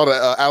 We saw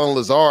the Alan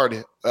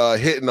Lazard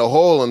hitting a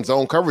hole in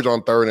zone coverage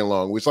on 3rd and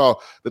long. We saw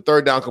the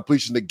third down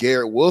completion to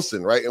Garrett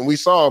Wilson, right? And we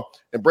saw,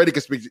 and Brady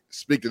can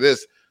speak to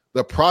this,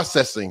 the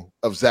processing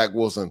of Zach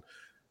Wilson.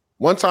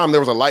 One time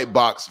there was a light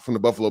box from the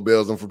Buffalo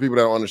Bills, and for people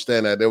that don't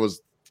understand that, there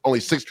was only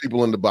 6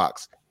 people in the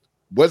box.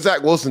 What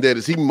Zach Wilson did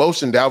is he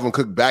motioned Dalvin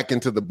Cook back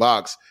into the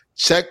box,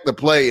 checked the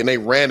play, and they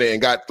ran it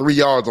and got 3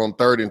 yards on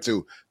 3rd and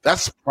 2.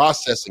 That's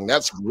processing.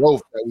 That's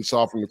growth that we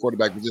saw from the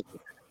quarterback position.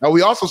 Now,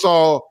 we also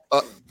saw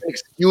an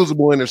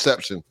excusable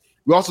interception.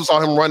 We also saw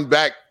him run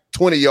back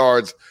 20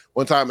 yards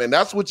one time, and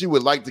that's what you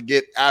would like to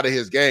get out of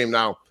his game.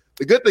 Now,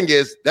 the good thing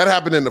is that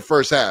happened in the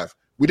first half.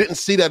 We didn't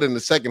see that in the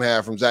second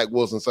half from Zach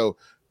Wilson. So,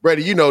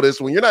 Brady, you know this.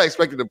 When you're not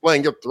expected to play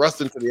and you're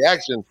thrust into the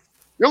action,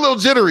 you're a little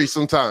jittery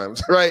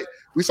sometimes, right?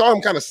 We saw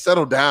him kind of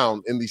settle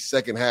down in the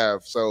second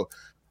half. So,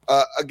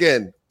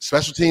 again,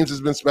 special teams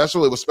has been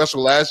special. It was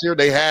special last year.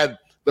 They had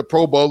the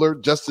Pro Bowler,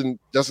 Justin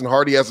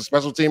Hardy, as a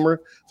special teamer.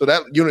 So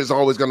that unit is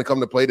always going to come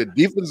to play. The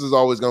defense is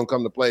always going to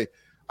come to play.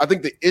 I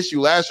think the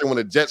issue last year when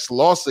the Jets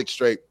lost 6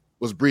 straight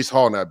was Breece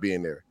Hall not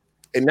being there.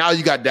 And now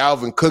you got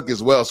Dalvin Cook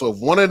as well. So if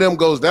one of them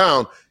goes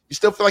down, you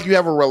still feel like you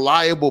have a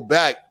reliable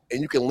back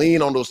and you can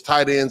lean on those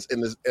tight ends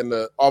in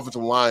the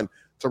offensive line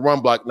to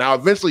run block. Now,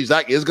 eventually,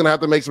 Zach is going to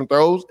have to make some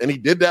throws, and he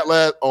did that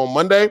on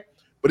Monday,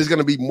 but he's going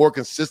to be more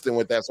consistent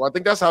with that. So I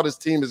think that's how this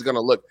team is going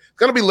to look. It's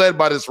going to be led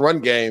by this run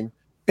game.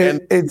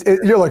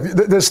 You're like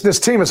this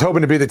team is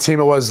hoping to be the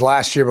team it was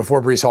last year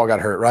before Breece Hall got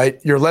hurt, right?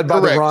 You're led by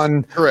the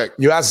run. Correct.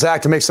 You ask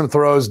Zach to make some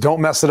throws. Don't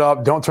mess it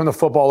up. Don't turn the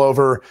football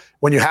over.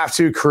 When you have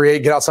to,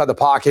 get outside the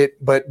pocket,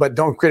 but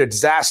don't create a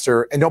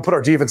disaster, and don't put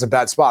our defense in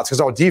bad spots,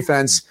 because our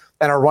defense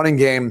and our running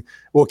game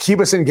will keep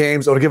us in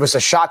games. It'll give us a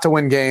shot to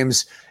win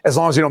games as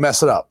long as you don't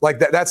mess it up. Like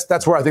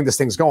that's where I think this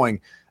thing's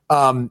going.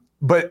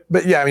 But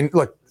yeah, I mean,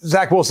 look,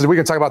 Zach Wilson, we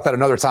can talk about that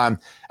another time.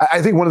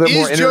 I think one of the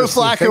more interesting Joe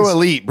Flacco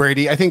elite,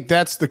 Brady? I think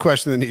that's the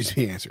question that needs to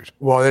be answered.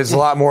 Well, there's a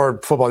lot more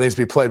football that needs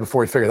to be played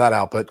before we figure that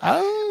out. But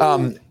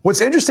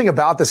what's interesting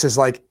about this is,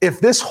 like, if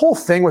this whole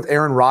thing with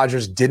Aaron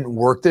Rodgers didn't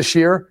work this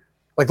year,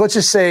 like, let's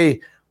just say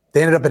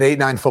they ended up an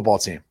 8-9 football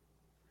team.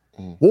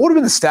 What would have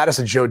been the status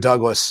of Joe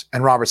Douglas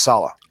and Robert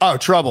Saleh? Oh,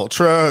 trouble.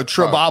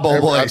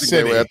 I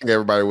think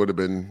everybody would have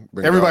been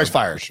everybody's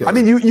fired. I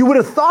mean, you would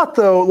have thought,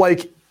 though,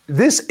 like,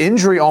 this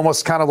injury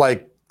almost kind of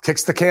like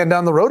kicks the can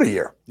down the road a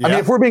year. Yeah. I mean,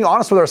 if we're being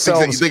honest with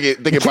ourselves, you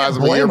think it buys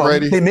them a year,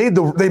 Brady? They made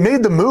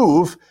the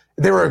move.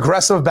 They were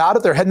aggressive about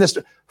it. They're heading this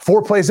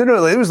 4 plays into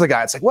it. It was the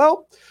guy. It's like,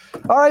 well,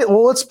 all right,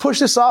 well, let's push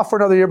this off for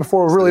another year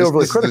before we're really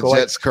overly critical.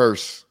 The Jets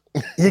curse.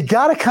 You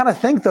got to kind of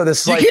think, though,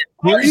 this you can't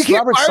fire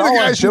the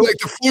guys who, like,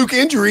 the fluke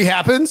injury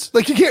happens.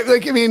 Like, you can't,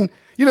 like, I mean,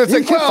 you know, it's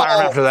like, can't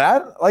fire him after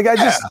that. Like,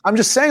 I'm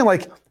just saying,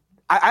 like,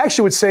 I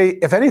actually would say,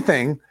 if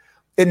anything,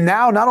 it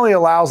now not only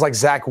allows, like,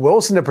 Zach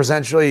Wilson to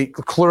potentially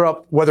clear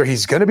up whether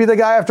he's going to be the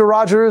guy after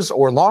Rodgers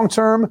or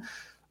long-term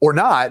or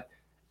not,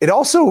 it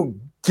also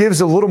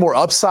gives a little more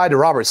upside to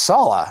Robert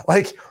Saleh.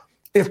 Like,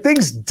 if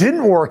things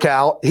didn't work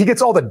out, he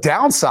gets all the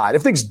downside.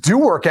 If things do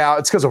work out,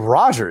 it's because of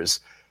Rodgers.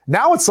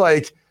 Now it's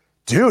like,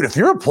 dude, if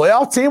you're a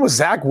playoff team with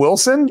Zach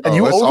Wilson and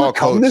you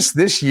overcome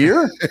this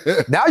year,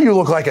 now you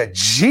look like a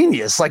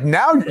genius. Like,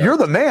 now you're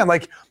the man.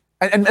 Like,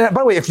 and by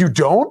the way, if you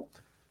don't,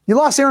 you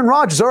lost Aaron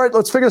Rodgers. All right,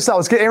 let's figure this out.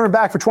 Let's get Aaron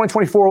back for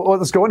 2024.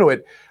 Let's go into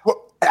it.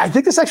 Well, I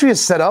think this actually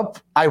is set up,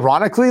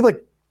 ironically,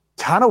 like,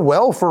 kind of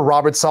well for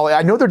Robert Saleh.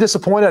 I know they're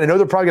disappointed. I know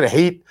they're probably going to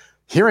hate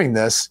hearing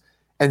this.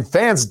 and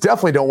fans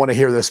definitely don't want to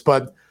hear this,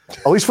 but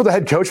at least for the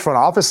head coach front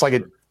office, like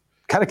it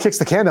kind of kicks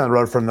the can down the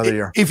road for another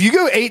year. If you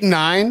go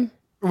 8-9,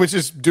 which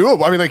is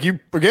doable. I mean, like your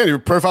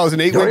profile is an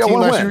 8-win team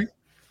last year.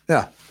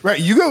 Yeah. Right.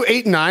 You go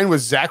 8-9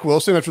 with Zach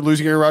Wilson after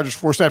losing Aaron Rodgers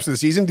 4 snaps of the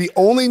season. The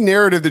only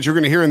narrative that you're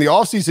going to hear in the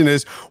offseason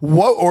is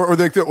what, or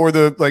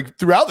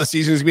throughout the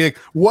season is going to be like,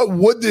 what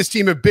would this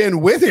team have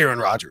been with Aaron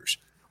Rodgers?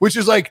 Which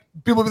is like,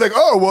 people be like,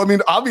 oh, well, I mean,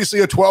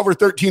 obviously a 12 or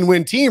 13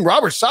 win team.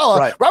 Robert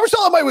Saleh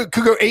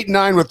could go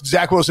 8-9 with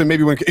Zach Wilson,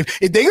 maybe win.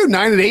 If they go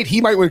 9-8,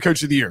 he might win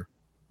Coach of the Year.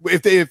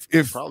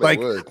 If like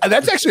would.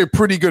 That's actually a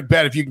pretty good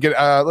bet if you can get.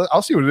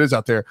 I'll see what it is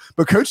out there.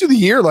 But Coach of the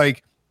Year,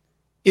 like,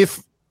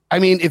 if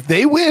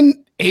they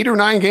win 8 or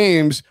 9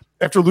 games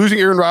after losing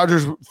Aaron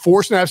Rodgers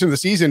 4 snaps in the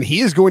season,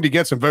 he is going to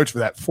get some votes for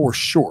that for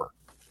sure.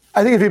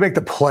 I think if you make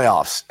the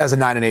playoffs as a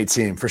 9-8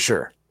 team, for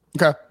sure.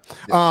 Okay,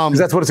 because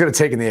that's what it's going to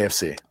take in the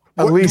AFC.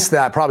 At least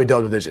that, probably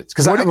double digits.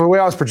 Because the way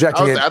I was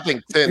projecting I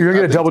think you're going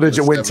to get a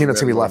double-digit win team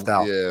that's going to be left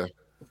out. Yeah.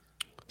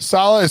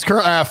 Saleh is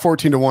currently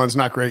 14-1. It's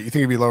not great. You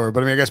think it'd be lower,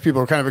 but I mean, I guess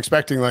people are kind of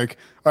expecting like,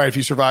 all right, if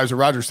he survives the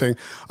Rodgers thing,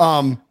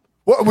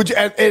 what would you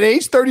at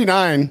age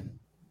 39?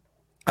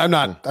 I don't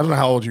know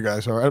how old you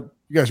guys are.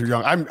 You guys are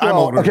young. I'm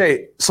older.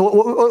 Okay, so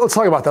let's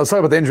talk about that. Let's talk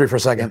about the injury for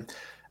a second.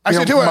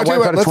 I'll tell you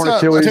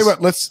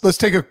what. Let's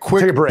take a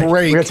quick break.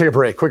 We're gonna take a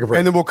break. Quick break,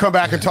 and then we'll come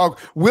back and talk.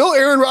 Will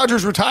Aaron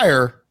Rodgers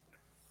retire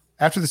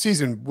after the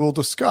season? We'll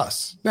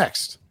discuss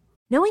next.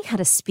 Knowing how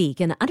to speak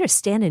and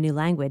understand a new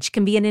language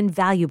can be an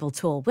invaluable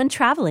tool when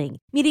traveling,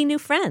 meeting new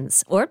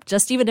friends, or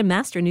just even to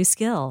master a new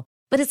skill.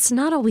 But it's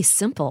not always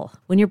simple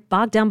when you're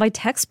bogged down by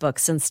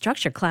textbooks and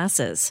structure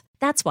classes.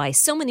 That's why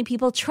so many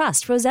people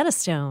trust Rosetta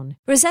Stone.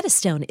 Rosetta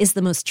Stone is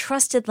the most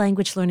trusted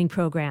language learning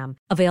program,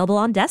 available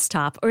on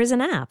desktop or as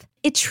an app.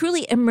 It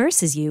truly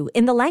immerses you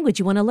in the language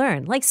you want to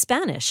learn, like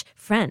Spanish,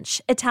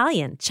 French,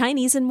 Italian,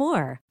 Chinese, and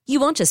more.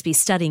 You won't just be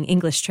studying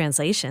English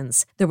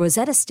translations. The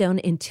Rosetta Stone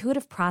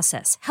intuitive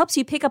process helps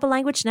you pick up a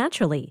language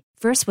naturally,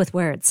 first with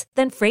words,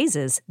 then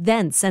phrases,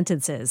 then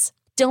sentences.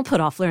 Don't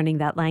put off learning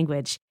that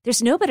language.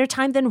 There's no better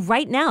time than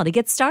right now to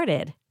get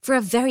started. For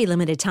a very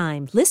limited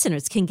time,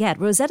 listeners can get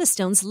Rosetta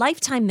Stone's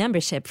lifetime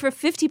membership for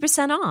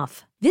 50%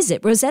 off.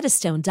 Visit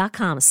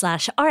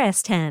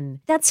rosettastone.com/rs10.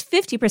 That's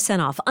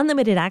 50% off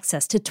unlimited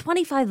access to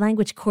 25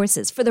 language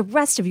courses for the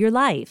rest of your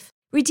life.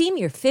 Redeem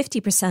your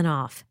 50%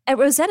 off at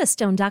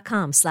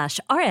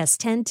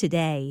rosettastone.com/rs10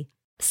 today.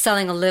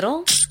 Selling a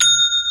little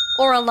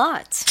or a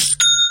lot?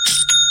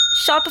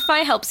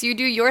 Shopify helps you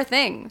do your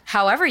thing,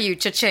 however you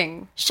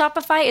cha-ching.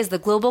 Shopify is the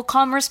global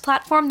commerce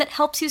platform that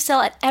helps you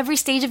sell at every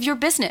stage of your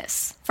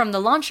business. From the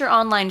launch your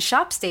online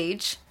shop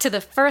stage, to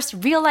the first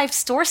real-life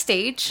store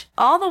stage,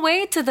 all the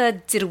way to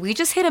the did we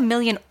just hit 1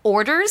 million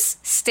orders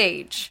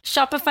stage.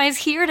 Shopify's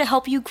here to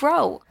help you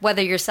grow.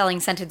 Whether you're selling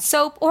scented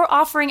soap or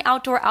offering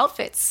outdoor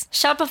outfits,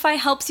 Shopify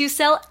helps you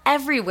sell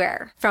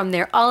everywhere. From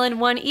their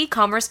all-in-one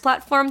e-commerce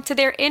platform to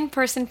their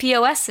in-person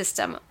POS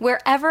system,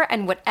 wherever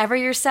and whatever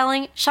you're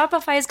selling,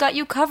 Shopify's got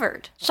you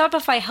covered.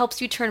 Shopify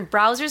helps you turn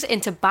browsers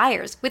into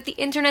buyers with the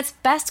internet's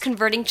best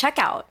converting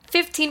checkout.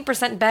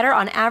 15% better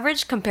on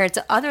average compared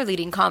to other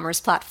leading commerce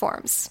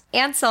platforms.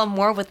 And sell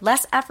more with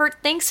less effort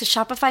thanks to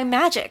Shopify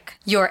Magic,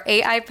 your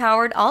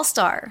AI-powered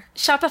all-star.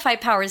 Shopify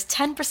powers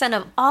 10%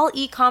 of all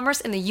e-commerce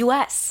in the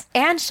US.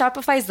 And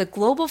Shopify is the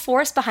global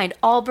force behind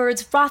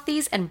Allbirds,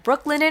 Rothy's, and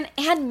Brooklinen,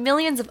 and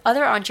millions of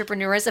other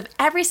entrepreneurs of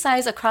every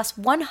size across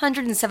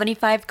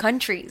 175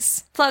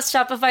 countries. Plus,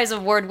 Shopify's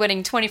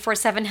award-winning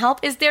 24/7 help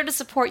is there to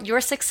support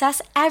your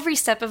success every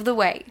step of the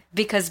way.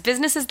 Because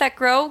businesses that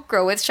grow,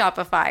 grow with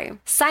Shopify.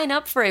 Sign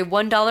up for a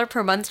 $1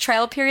 per month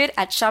trial period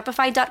at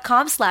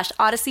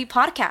shopify.com/Odyssey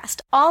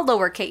Podcast, all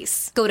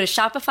lowercase. Go to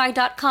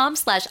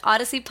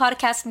shopify.com/Odyssey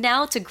Podcast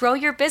now to grow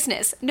your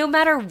business, no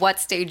matter what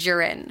stage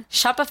you're in.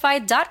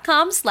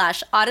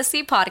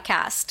 Shopify.com/Odyssey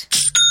Podcast.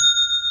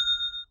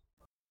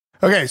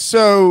 Okay,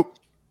 so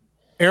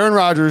Aaron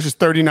Rodgers is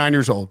 39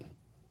 years old.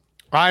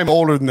 I'm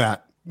older than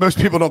that. Most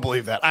people don't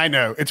believe that. I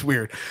know it's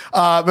weird.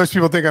 Most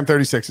people think I'm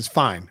 36. It's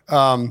fine.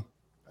 I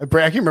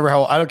can't remember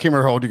how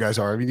old you guys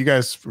are. I mean, you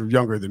guys were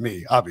younger than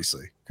me,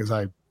 obviously, because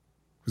I'm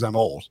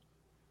old.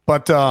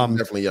 But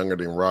definitely younger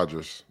than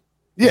Rodgers.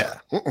 Yeah,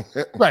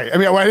 right.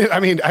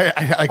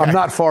 I'm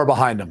not far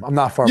behind him.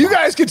 You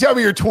guys can tell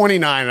me you're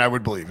 29, and I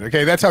would believe it.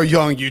 Okay, that's how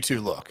young you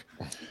two look.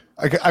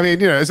 I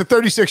mean, as a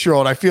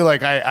 36-year-old, I feel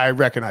like I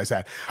recognize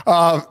that.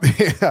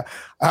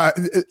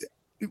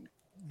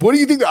 What do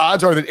you think the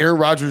odds are that Aaron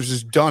Rodgers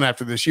is done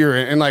after this year?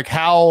 And like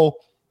how,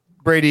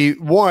 Brady,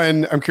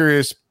 one, I'm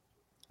curious,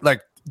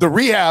 like the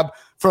rehab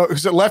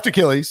because it left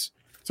Achilles.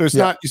 So it's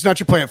not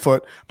your plant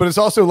foot, but it's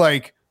also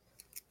like,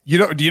 you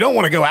don't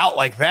want to go out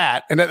like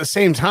that. And at the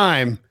same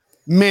time,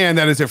 man,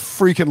 that is a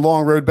freaking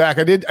long road back.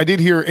 I did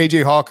hear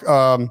AJ Hawk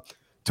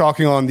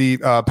talking on the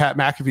Pat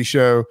McAfee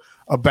show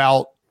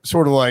about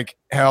sort of like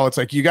how it's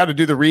like, you got to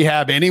do the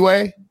rehab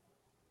anyway.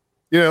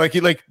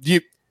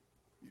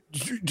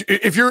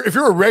 If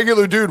you're a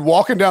regular dude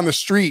walking down the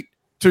street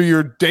to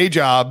your day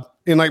job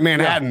in like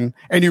Manhattan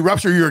and you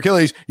rupture your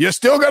Achilles, you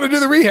still got to do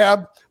the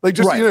rehab. Like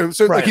just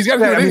like he's got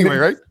to do it anyway,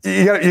 right?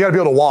 You got to be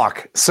able to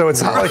walk. So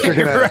it's not like you're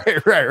gonna.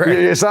 Right.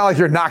 It's not like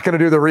you're not going to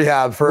do the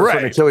rehab for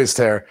an Achilles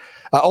tear.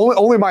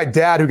 Only my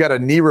dad, who got a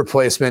knee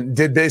replacement,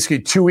 did basically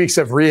 2 weeks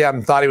of rehab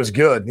and thought he was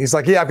good. He's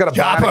like, "Yeah, I've got a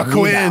Chopper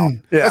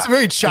Quinn." Yeah. That's a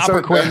very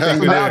Chopper Quinn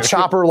thing. Now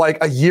Chopper, like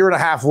a year and a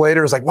half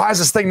later, is like, "Why does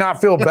this thing not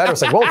feel better?"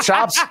 It's like, "Well,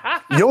 Chops,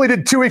 you only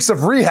did 2 weeks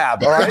of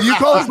rehab. All right, you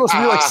call it supposed to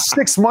be like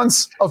 6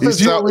 months of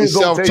physical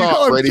rehabilitation."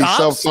 Self-taught, Brady.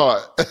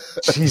 Self-taught.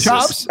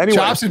 Chops, anyway.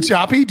 Chops and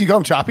Choppy. Do you call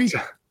him Choppy?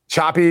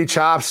 Choppy,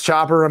 Chops,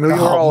 Chopper. I mean, we're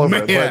all over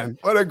it.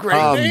 What a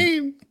great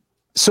name.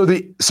 So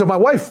my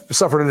wife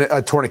suffered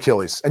a torn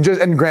Achilles,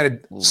 and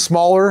granted,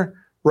 smaller,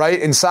 right,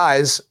 in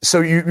size.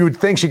 So you would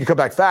think she could come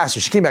back faster.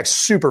 She came back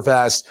super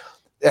fast.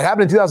 It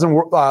happened in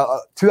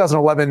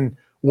 2011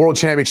 World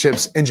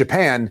Championships in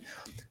Japan.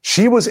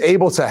 She was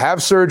able to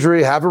have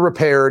surgery, have it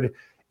repaired,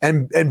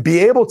 and be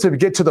able to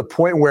get to the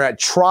point where at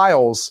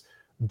trials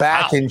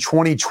back in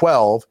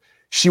 2012,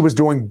 she was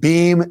doing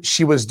beam,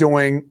 she was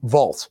doing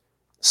vault.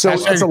 So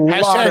it's a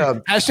lot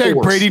of hashtag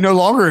force. Brady no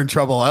longer in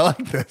trouble. I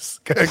like this.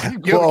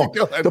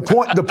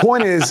 The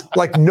point is,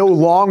 like, no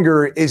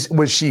longer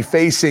was she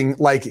facing,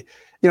 like,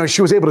 she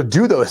was able to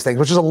do those things,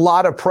 which is a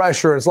lot of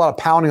pressure. It's a lot of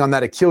pounding on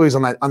that Achilles,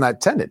 on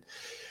that tendon.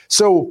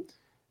 So,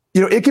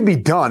 it can be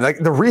done. Like,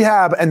 the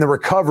rehab and the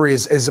recovery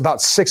is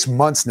about 6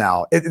 months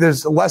now.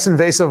 There's less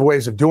invasive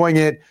ways of doing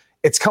it.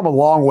 It's come a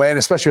long way, and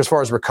especially as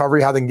far as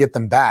recovery, how they can get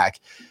them back.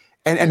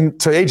 And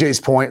to AJ's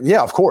point,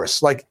 yeah, of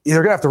course, like, they're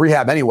going to have to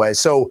rehab anyway.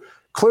 So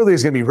clearly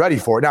he's going to be ready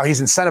for it. Now, he's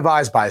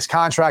incentivized by his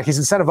contract. He's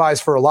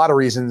incentivized for a lot of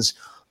reasons.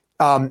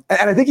 And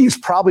I think he's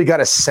probably got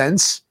a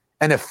sense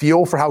and a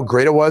feel for how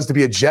great it was to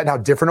be a Jet and how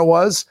different it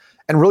was,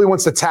 and really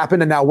wants to tap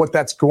into now what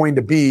that's going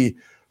to be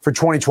for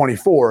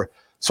 2024.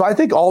 So I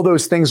think all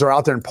those things are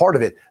out there and part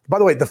of it. By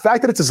the way, the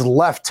fact that it's his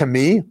left, to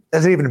me,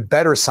 is an even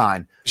better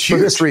sign for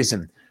this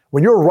reason.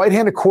 When you're a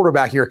right-handed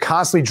quarterback, you're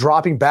constantly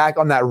dropping back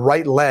on that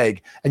right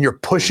leg and you're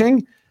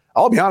pushing.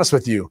 I'll be honest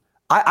with you.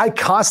 I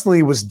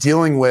constantly was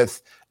dealing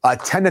with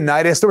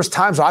tendonitis. There was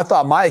times where I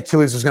thought my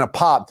Achilles was going to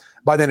pop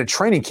by the end of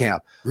training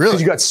camp. Really?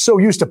 Because you got so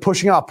used to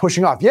pushing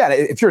off. Yeah,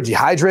 if you're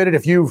dehydrated,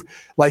 if you've,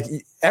 like,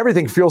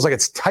 everything feels like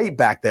it's tight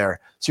back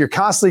there. So you're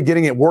constantly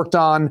getting it worked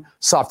on,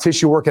 soft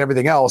tissue work and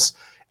everything else.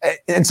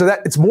 And so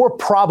that it's more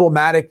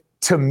problematic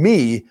to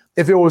me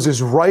if it was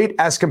his right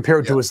as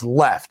compared to his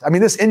left. I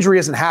mean, this injury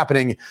isn't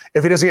happening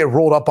if he doesn't get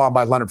rolled up on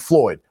by Leonard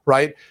Floyd,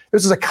 right?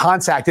 This is a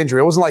contact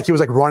injury. It wasn't like he was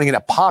like running and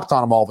it popped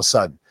on him all of a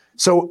sudden.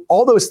 So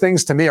all those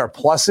things to me are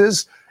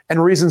pluses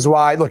and reasons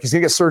why. Look, he's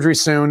going to get surgery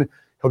soon.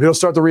 He'll be able to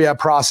start the rehab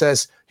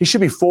process. He should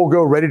be full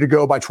go, ready to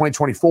go by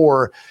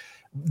 2024.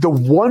 The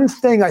one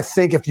thing I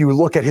think, if you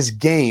look at his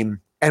game,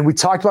 and we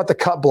talked about the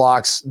cut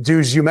blocks,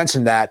 dudes, you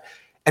mentioned that,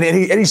 and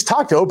he's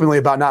talked openly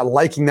about not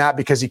liking that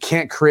because he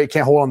can't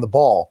hold on the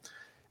ball.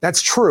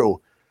 That's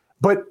true.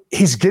 But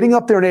he's getting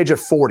up there in age of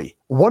 40.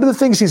 One of the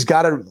things he's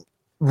got to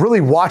really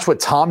watch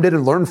what Tom did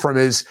and learn from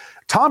is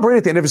Tom Brady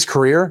at the end of his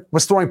career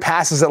was throwing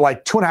passes at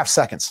like 2.5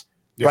 seconds.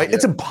 Right? Yeah.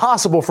 It's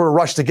impossible for a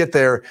rush to get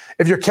there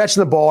if you're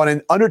catching the ball and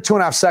in under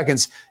 2.5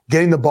 seconds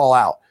getting the ball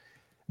out.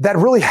 That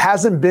really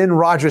hasn't been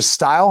Rodgers'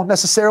 style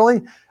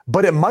necessarily,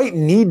 but it might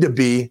need to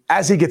be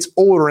as he gets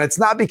older. And it's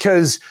not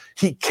because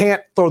he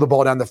can't throw the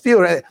ball down the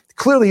field.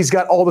 Clearly, he's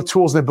got all the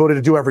tools and the ability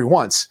to do every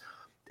once.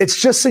 It's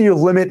just so you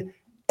limit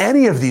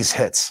any of these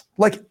hits,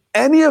 like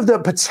any of the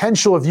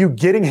potential of you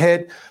getting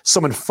hit,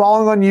 someone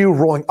falling on you,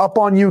 rolling up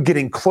on you,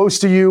 getting close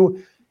to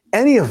you,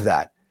 any of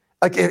that.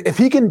 Like, if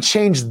he can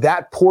change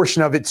that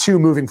portion of it too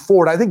moving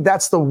forward, I think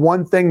that's the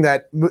one thing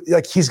that,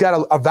 like, he's got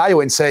to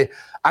evaluate and say,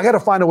 I got to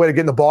find a way to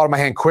get the ball out of my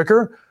hand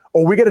quicker,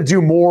 or we got to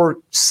do more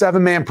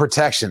 7-man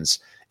protections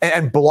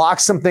and block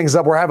some things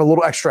up where I have a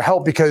little extra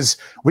help, because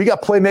we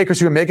got playmakers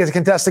who can make it a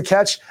contested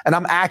catch, and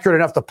I'm accurate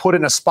enough to put it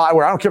in a spot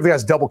where I don't care if the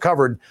guy's double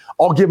covered.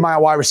 I'll give my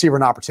wide receiver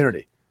an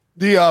opportunity.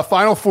 The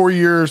final 5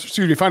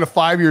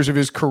 years of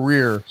his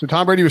career. So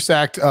Tom Brady was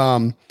sacked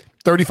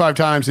 35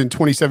 times in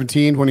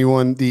 2017 when he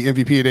won the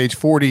MVP at age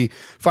 40.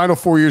 Final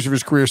 4 years of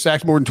his career,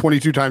 sacked more than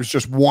 22 times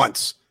just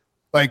once.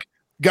 Like,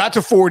 got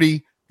to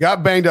 40,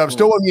 got banged up,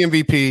 still won the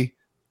MVP,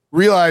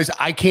 realized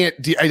I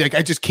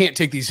just can't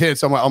take these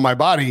hits on my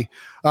body.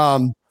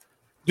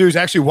 Dudes,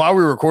 actually, while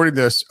we were recording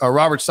this,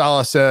 Robert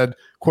Saleh said,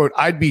 quote,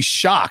 "I'd be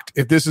shocked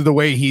if this is the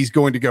way he's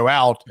going to go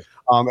out."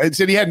 And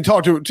said he hadn't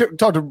talked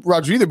to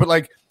Rodgers either, but,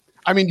 like,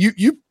 I mean,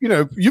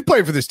 you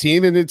played for this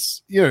team, and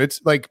it's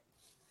like,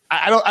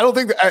 I don't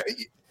think that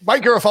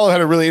Mike Garafolo had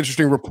a really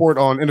interesting report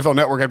on NFL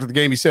Network after the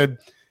game. He said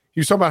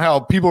he was talking about how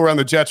people around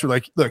the Jets were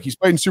like, look, he's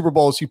played in Super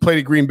Bowls. He played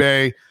at Green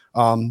Bay.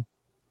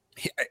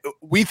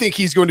 We think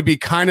he's going to be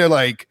kind of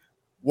like,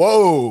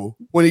 whoa,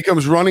 when he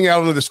comes running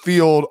out into this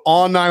field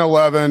on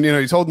 9/11,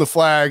 he's holding the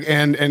flag.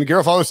 And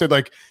Garafolo said,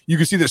 like, you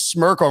can see the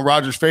smirk on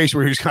Rodgers' face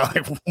where he's kind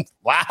of like,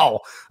 wow.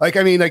 Like,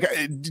 I mean, like,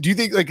 do you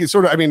think, like, it's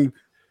sort of, I mean,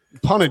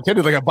 pun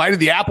intended, like a bite of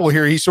the apple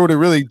here, he sort of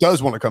really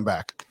does want to come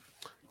back?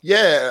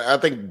 Yeah, I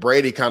think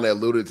Brady kind of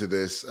alluded to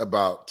this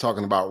about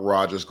talking about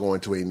Rodgers going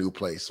to a new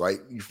place, right?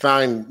 You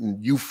find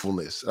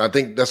youthfulness. And I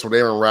think that's what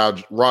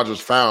Aaron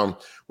Rodgers found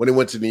when he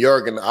went to New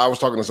York. And I was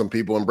talking to some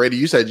people, and Brady,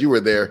 you said you were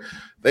there.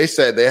 They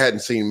said they hadn't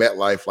seen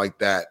MetLife like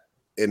that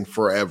in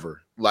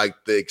forever. Like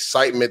the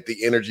excitement,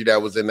 the energy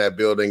that was in that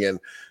building. And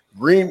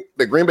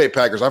the Green Bay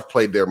Packers, I've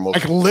played there most.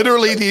 Like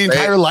literally the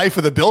entire life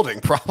of the building,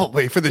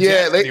 probably for the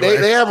Jets. Yeah,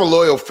 they have a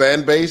loyal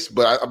fan base,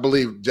 but I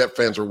believe Jet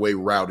fans are way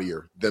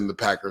rowdier than the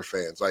Packer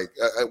fans. Like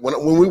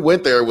when we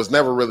went there, it was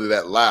never really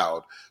that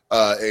loud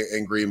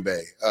in Green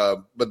Bay.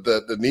 But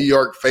the New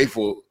York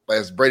faithful,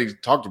 as Brady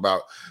talked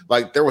about,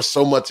 like there was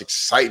so much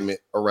excitement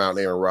around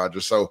Aaron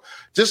Rodgers. So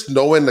just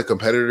knowing the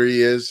competitor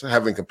he is,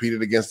 having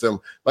competed against him,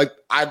 like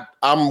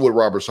I'm with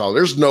Robert Saleh.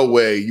 There's no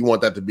way you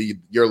want that to be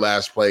your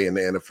last play in the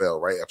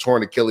NFL, right? A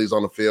torn Achilles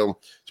on the field,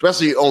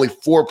 especially only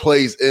 4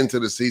 plays into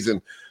the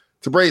season.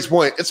 To Brady's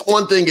point, it's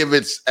one thing if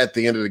it's at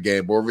the end of the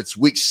game or if it's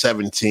week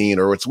 17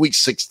 or it's week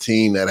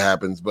 16 that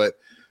happens. But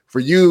for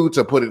you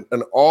to put in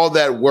all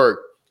that work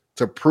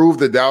to prove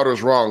the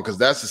doubters wrong, because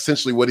that's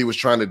essentially what he was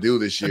trying to do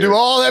this year. Do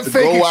all that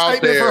fake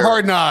excitement for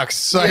Hard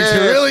Knocks. Like to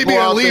really be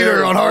a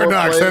leader on Hard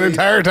Knocks that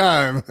entire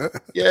time.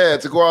 Yeah,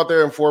 to go out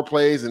there in 4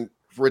 plays and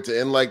for it to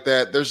end like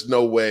that, there's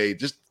no way.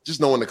 Just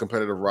knowing the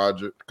competitor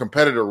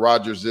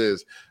Rodgers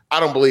is, I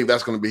don't believe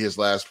that's going to be his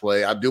last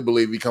play. I do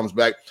believe he comes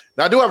back.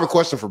 Now, I do have a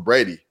question for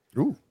Brady.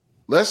 Ooh.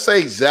 Let's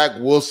say Zach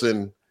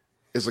Wilson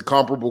is a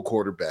comparable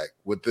quarterback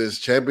with this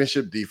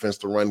championship defense,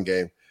 the run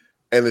game,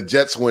 and the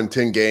Jets win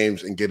 10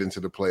 games and get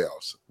into the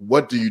playoffs.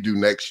 What do you do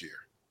next year?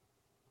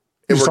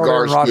 In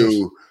regards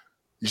to,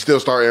 you still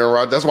start Aaron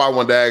Rodgers? That's why I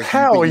wanted to ask.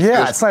 Hell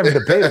yeah, it's not even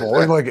debatable.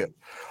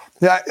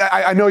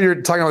 I know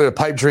you're talking about the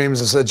pipe dreams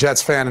as a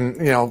Jets fan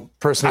and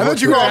person. I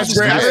thought you were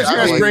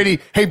asking Brady.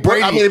 Hey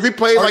Brady, I mean, if he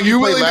played like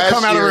you willing to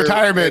come out of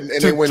retirement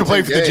to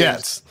play for the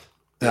Jets?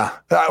 Yeah.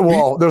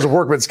 Well, there's a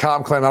workman's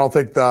comp claim. I don't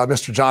think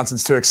Mr.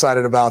 Johnson's too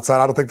excited about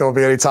that. I don't think there'll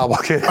be any time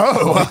I'll get.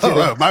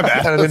 Oh, my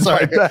bad.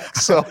 Sorry.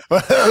 So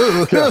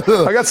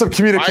I got some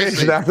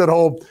communication after that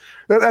whole.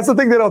 That's the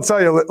thing they don't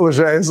tell you,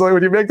 Leger. It's like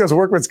when you make those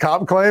workman's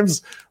comp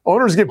claims,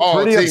 owners get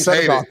pretty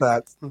upset about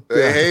that.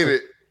 They hate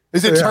it.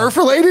 Is it turf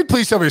related?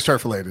 Please tell me it's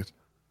turf related.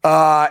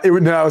 It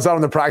was out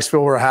on the practice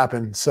field where it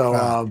happened. So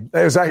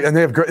it was, and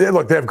they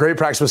have great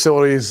practice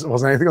facilities. It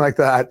wasn't anything like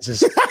that.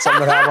 Just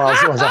something that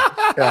happened.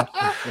 Yeah.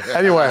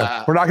 Anyway,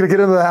 we're not going to get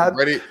into that.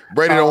 Brady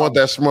don't want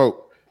that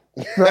smoke.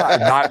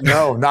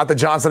 Not the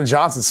Johnson &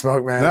 Johnson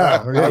smoke, man.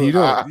 No, you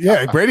don't.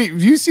 Yeah, Brady.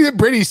 You see that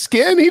Brady's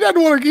skin? He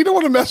don't want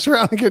to mess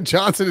around and get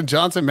Johnson &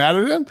 Johnson mad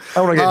at him. I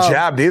don't want to get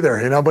jabbed either.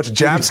 A bunch of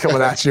jabs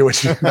coming at you.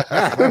 Which, by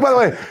the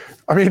way.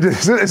 I mean,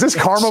 is this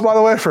karma, by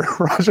the way, for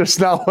Rodgers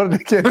not wanting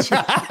to get you?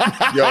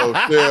 Yo,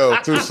 still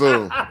too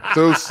soon,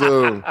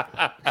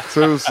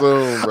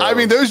 bro. I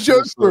mean, those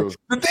jokes were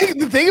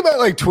the thing about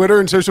like Twitter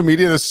and social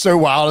media that's so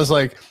wild is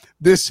like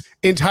this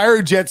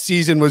entire Jets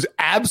season was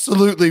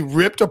absolutely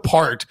ripped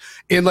apart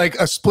in like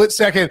a split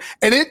second,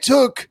 and it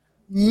took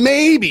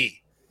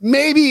maybe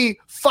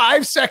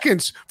 5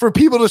 seconds for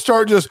people to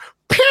start just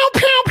pew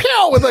pew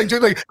pew with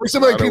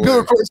some people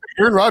are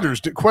Aaron Rodgers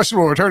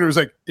questionable return. It was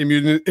like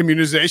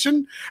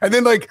immunization, and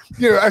then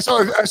I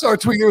saw a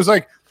tweet. It was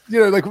like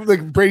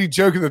Brady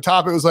joke at the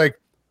top. It was like,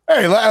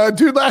 hey,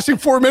 dude, lasting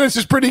 4 minutes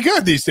is pretty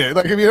good these days.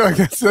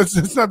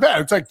 That's not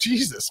bad. It's like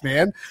Jesus,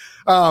 man.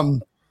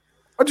 I'm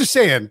just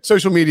saying,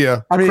 social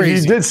media. I mean,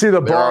 crazy. You did see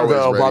the bar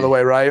though, by the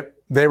way, right?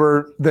 They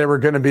were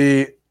going to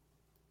be.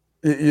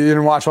 You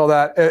didn't watch all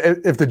that?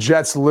 If the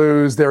Jets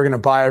lose, they were going to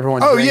buy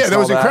everyone. Oh, yeah, that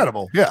was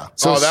incredible. Yeah.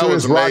 So as soon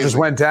as Rodgers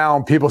went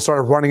down, people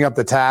started running up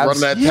the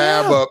tabs. Run that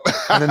tab up.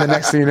 And then the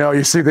next thing you know,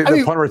 you see the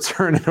punt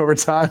return in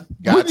overtime.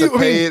 Got to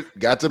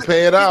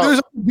pay it out. There's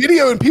a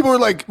video and people were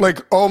like,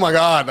 oh, my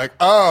God. Like,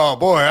 oh,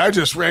 boy, I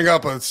just rang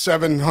up a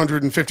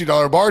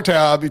 $750 bar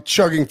tab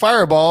chugging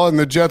Fireball, and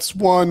the Jets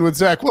won with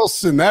Zach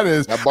Wilson.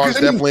 That bar's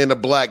definitely in the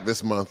black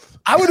this month.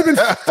 I would have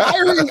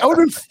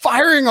been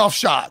firing off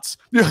shots.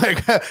 You're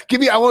like,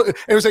 it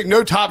was like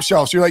no top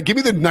shelf. So you're like, give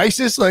me the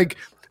nicest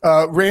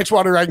ranch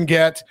water I can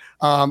get.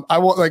 I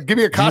want give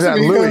me a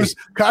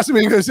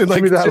Casamigos and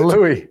give me that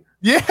Louis.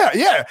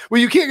 Yeah.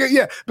 Well, you can't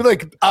get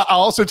but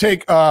I'll also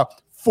take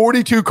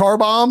 42 car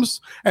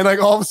bombs and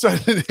all of a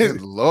sudden,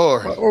 good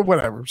Lord, or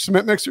whatever,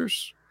 cement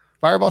mixers,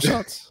 Fireball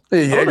shots.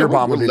 The Jaeger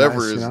bomb would be nice,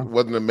 nice,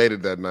 wouldn't have made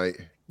it that night.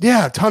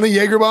 Yeah, a ton of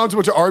Jaeger bombs, a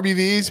bunch of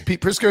RBVs,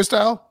 Pete Prisco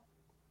style.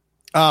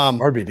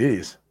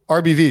 RBVs,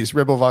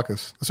 Red Bull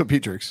vodkas. That's what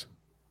Pete drinks.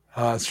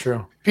 That's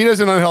true. He does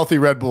an unhealthy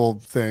Red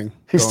Bull thing.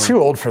 He's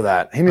too old for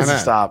that. He needs to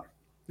stop.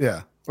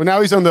 Yeah. Well,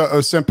 now he's on the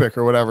Ozempic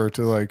or whatever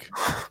to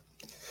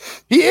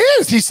He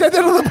is. He said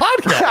that on the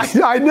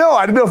podcast. I know.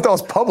 I didn't know if that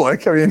was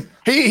public. I mean,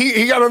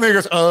 he got on there and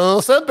goes,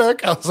 "Oh,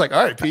 setback." I was like,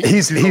 "All right, Pete."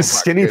 He's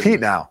skinny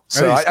Pete now.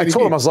 So I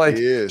told him, I was like,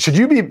 "Should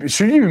you be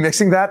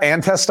mixing that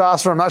and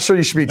testosterone? I'm not sure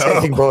you should be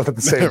taking both at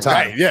the same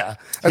time." Right? Yeah.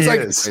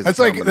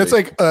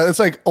 That's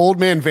like old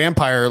man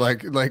vampire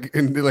like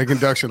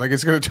induction. Like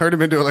it's going to turn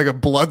him into like a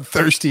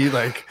bloodthirsty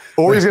like.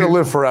 Or he's going to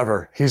live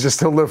forever. He's just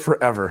going to live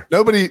forever.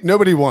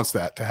 Nobody wants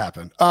that to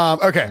happen.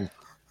 Okay.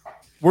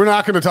 We're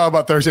not going to talk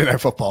about Thursday Night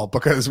Football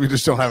because we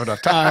just don't have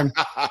enough time.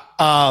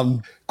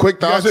 Quick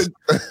thoughts. Do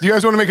you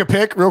guys want to make a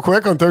pick real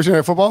quick on Thursday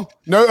Night Football?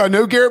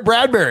 No Garrett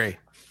Bradbury.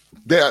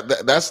 Yeah,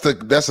 that's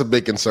a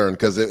big concern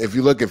because if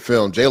you look at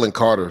film, Jalen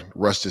Carter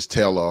rushed his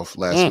tail off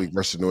last week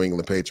versus New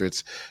England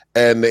Patriots,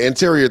 and the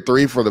interior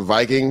three for the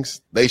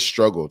Vikings, they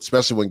struggled,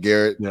 especially when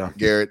Garrett,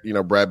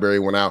 Bradbury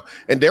went out,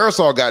 and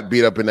Darisaw got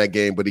beat up in that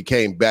game, but he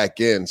came back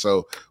in.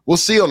 So we'll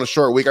see on a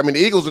short week. I mean,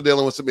 the Eagles are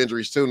dealing with some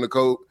injuries too.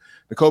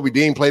 N'Kobe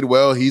Dean played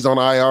well. He's on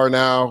IR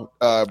now.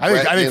 I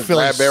think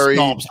Bradbury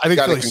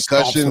got a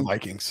concussion. The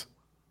Vikings.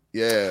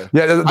 Yeah.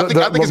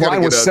 The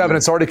line was 7.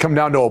 It's already come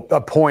down to a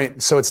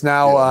point. So it's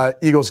now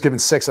Eagles giving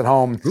 6 at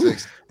home.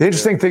 6. The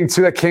interesting thing,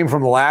 too, that came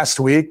from last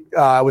week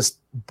was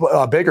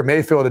Baker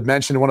Mayfield had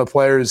mentioned to one of the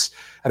players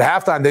at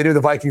halftime, they knew the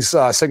Vikings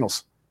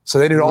signals. So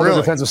they knew all the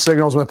defensive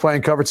signals when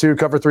playing cover 2,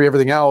 cover 3,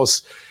 everything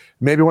else.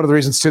 Maybe one of the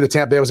reasons, too, that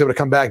Tampa Bay was able to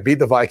come back, beat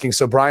the Vikings.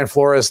 So Brian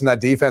Flores and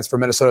that defense for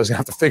Minnesota is going to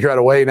have to figure out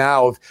a way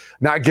now of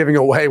not giving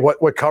away what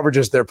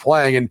coverages they're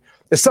playing. And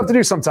it's tough to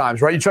do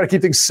sometimes, right? You try to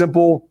keep things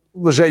simple.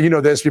 Leger, you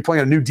know this. You're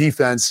playing a new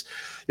defense.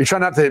 You're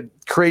trying not to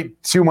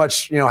create too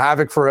much,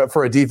 havoc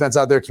for a defense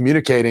out there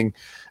communicating,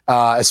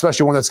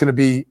 especially one that's going to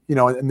be,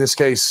 in this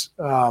case,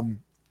 playing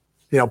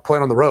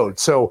on the road.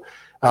 So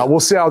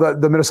we'll see how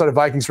the Minnesota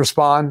Vikings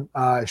respond.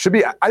 I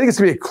think it's going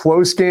to be a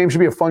close game. Should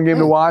be a fun game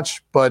to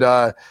watch.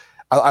 But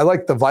I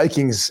like the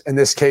Vikings in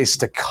this case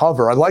to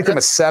cover. I like them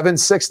at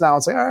 7-6 now.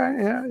 It's like, all right,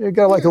 yeah, you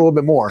got to like it a little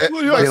bit more.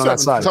 On that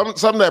side.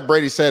 Something that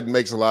Brady said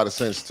makes a lot of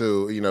sense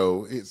too.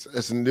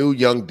 It's a new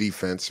young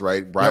defense,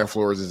 right? Brian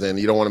Flores is in.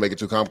 You don't want to make it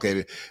too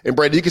complicated. And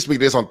Brady, you can speak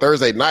to this on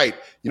Thursday night.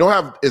 You don't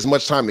have as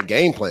much time to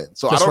game plan,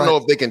 so I don't know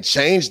if they can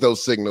change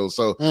those signals.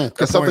 So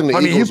that's something the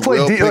Eagles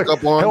will pick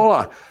up on. Hold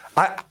on.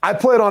 I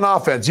played on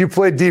offense. You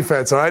played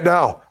defense. All right,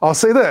 now I'll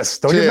say this.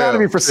 Don't get mad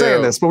at me for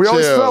saying this, but we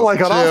always felt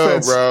like on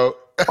offense, bro.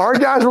 Our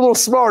guys were a little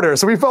smarter,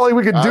 so we felt like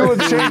we could do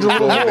and change a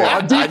little more.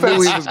 On defense, I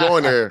knew he was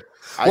going there.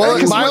 We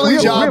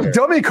have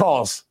dummy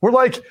calls. We're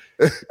like,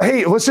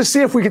 hey, let's just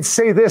see if we could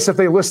say this if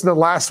they listen to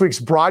last week's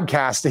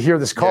broadcast to hear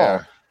this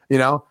call,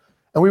 And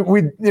we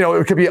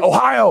it could be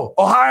Ohio.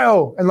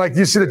 And like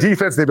you see the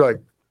defense, they'd be like,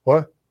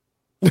 what?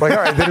 Like, all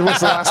right, they didn't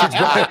listen to last week's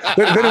broadcast.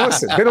 They didn't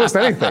listen. They didn't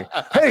listen to anything.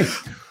 Hey,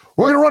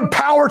 we're going to run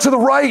power to the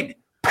right.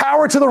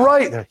 Power to the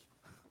right.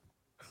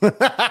 One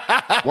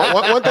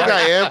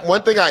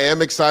thing I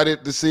am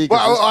excited to see.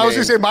 Well, I was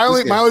going to say my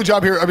only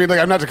job here. I mean, like,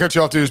 I'm not to cut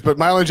you off, dudes, but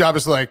my only job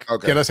is to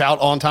get us out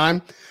on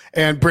time.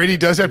 And Brady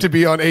does have to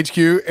be on HQ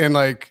and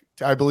I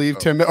believe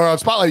 10 minutes or on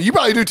Spotlight. You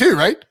probably do too,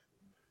 right?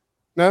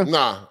 No,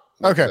 nah.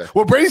 Okay.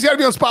 Well, Brady's got to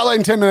be on Spotlight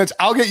in 10 minutes.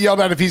 I'll get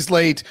yelled at if he's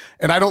late,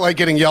 and I don't like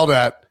getting yelled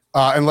at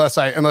unless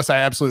I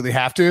absolutely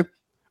have to.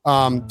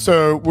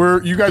 So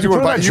you guys are going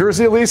to buy that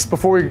jersey at least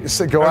before we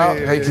go out.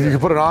 Hey, you can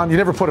put it on. You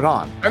never put it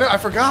on. I know. I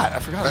forgot.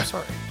 I'm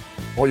sorry.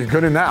 Well, you're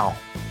good in now.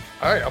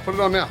 All right, I'll put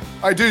it on now.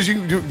 All right, dudes, you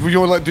want to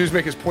let dudes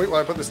make his point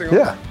while I put this thing on?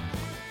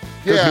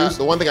 Yeah.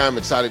 The one thing I'm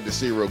excited to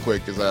see real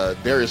quick is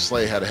Darius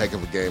Slay had a heck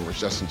of a game with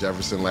Justin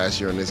Jefferson last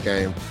year in this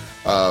game.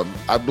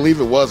 I believe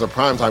it was a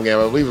primetime game.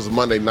 I believe it was a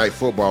Monday Night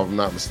Football, if I'm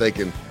not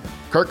mistaken.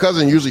 Kirk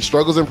Cousins usually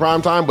struggles in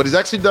primetime, but he's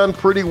actually done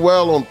pretty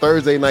well on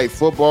Thursday Night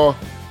Football.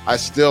 I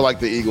still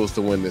like the Eagles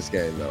to win this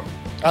game, though.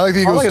 I like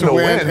the Eagles to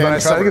win, but I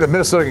think the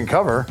Minnesota can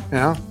cover.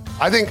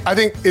 I think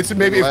it's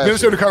maybe if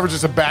Minnesota covers,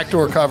 it's a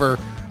backdoor cover.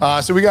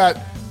 So we got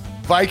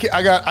I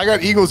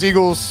got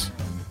Eagles.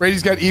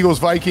 Brady's got Eagles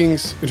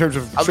Vikings in terms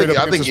of. I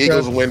think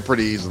Eagles win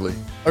pretty easily.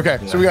 Okay,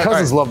 so we got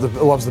Cousins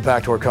loves the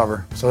backdoor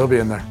cover, so he'll be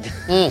in there.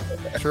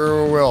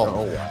 Sure will.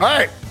 All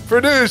right, for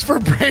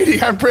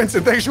Brady, I'm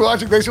Princeton. Thanks for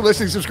watching. Thanks for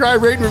listening.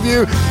 Subscribe, rate, and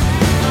review.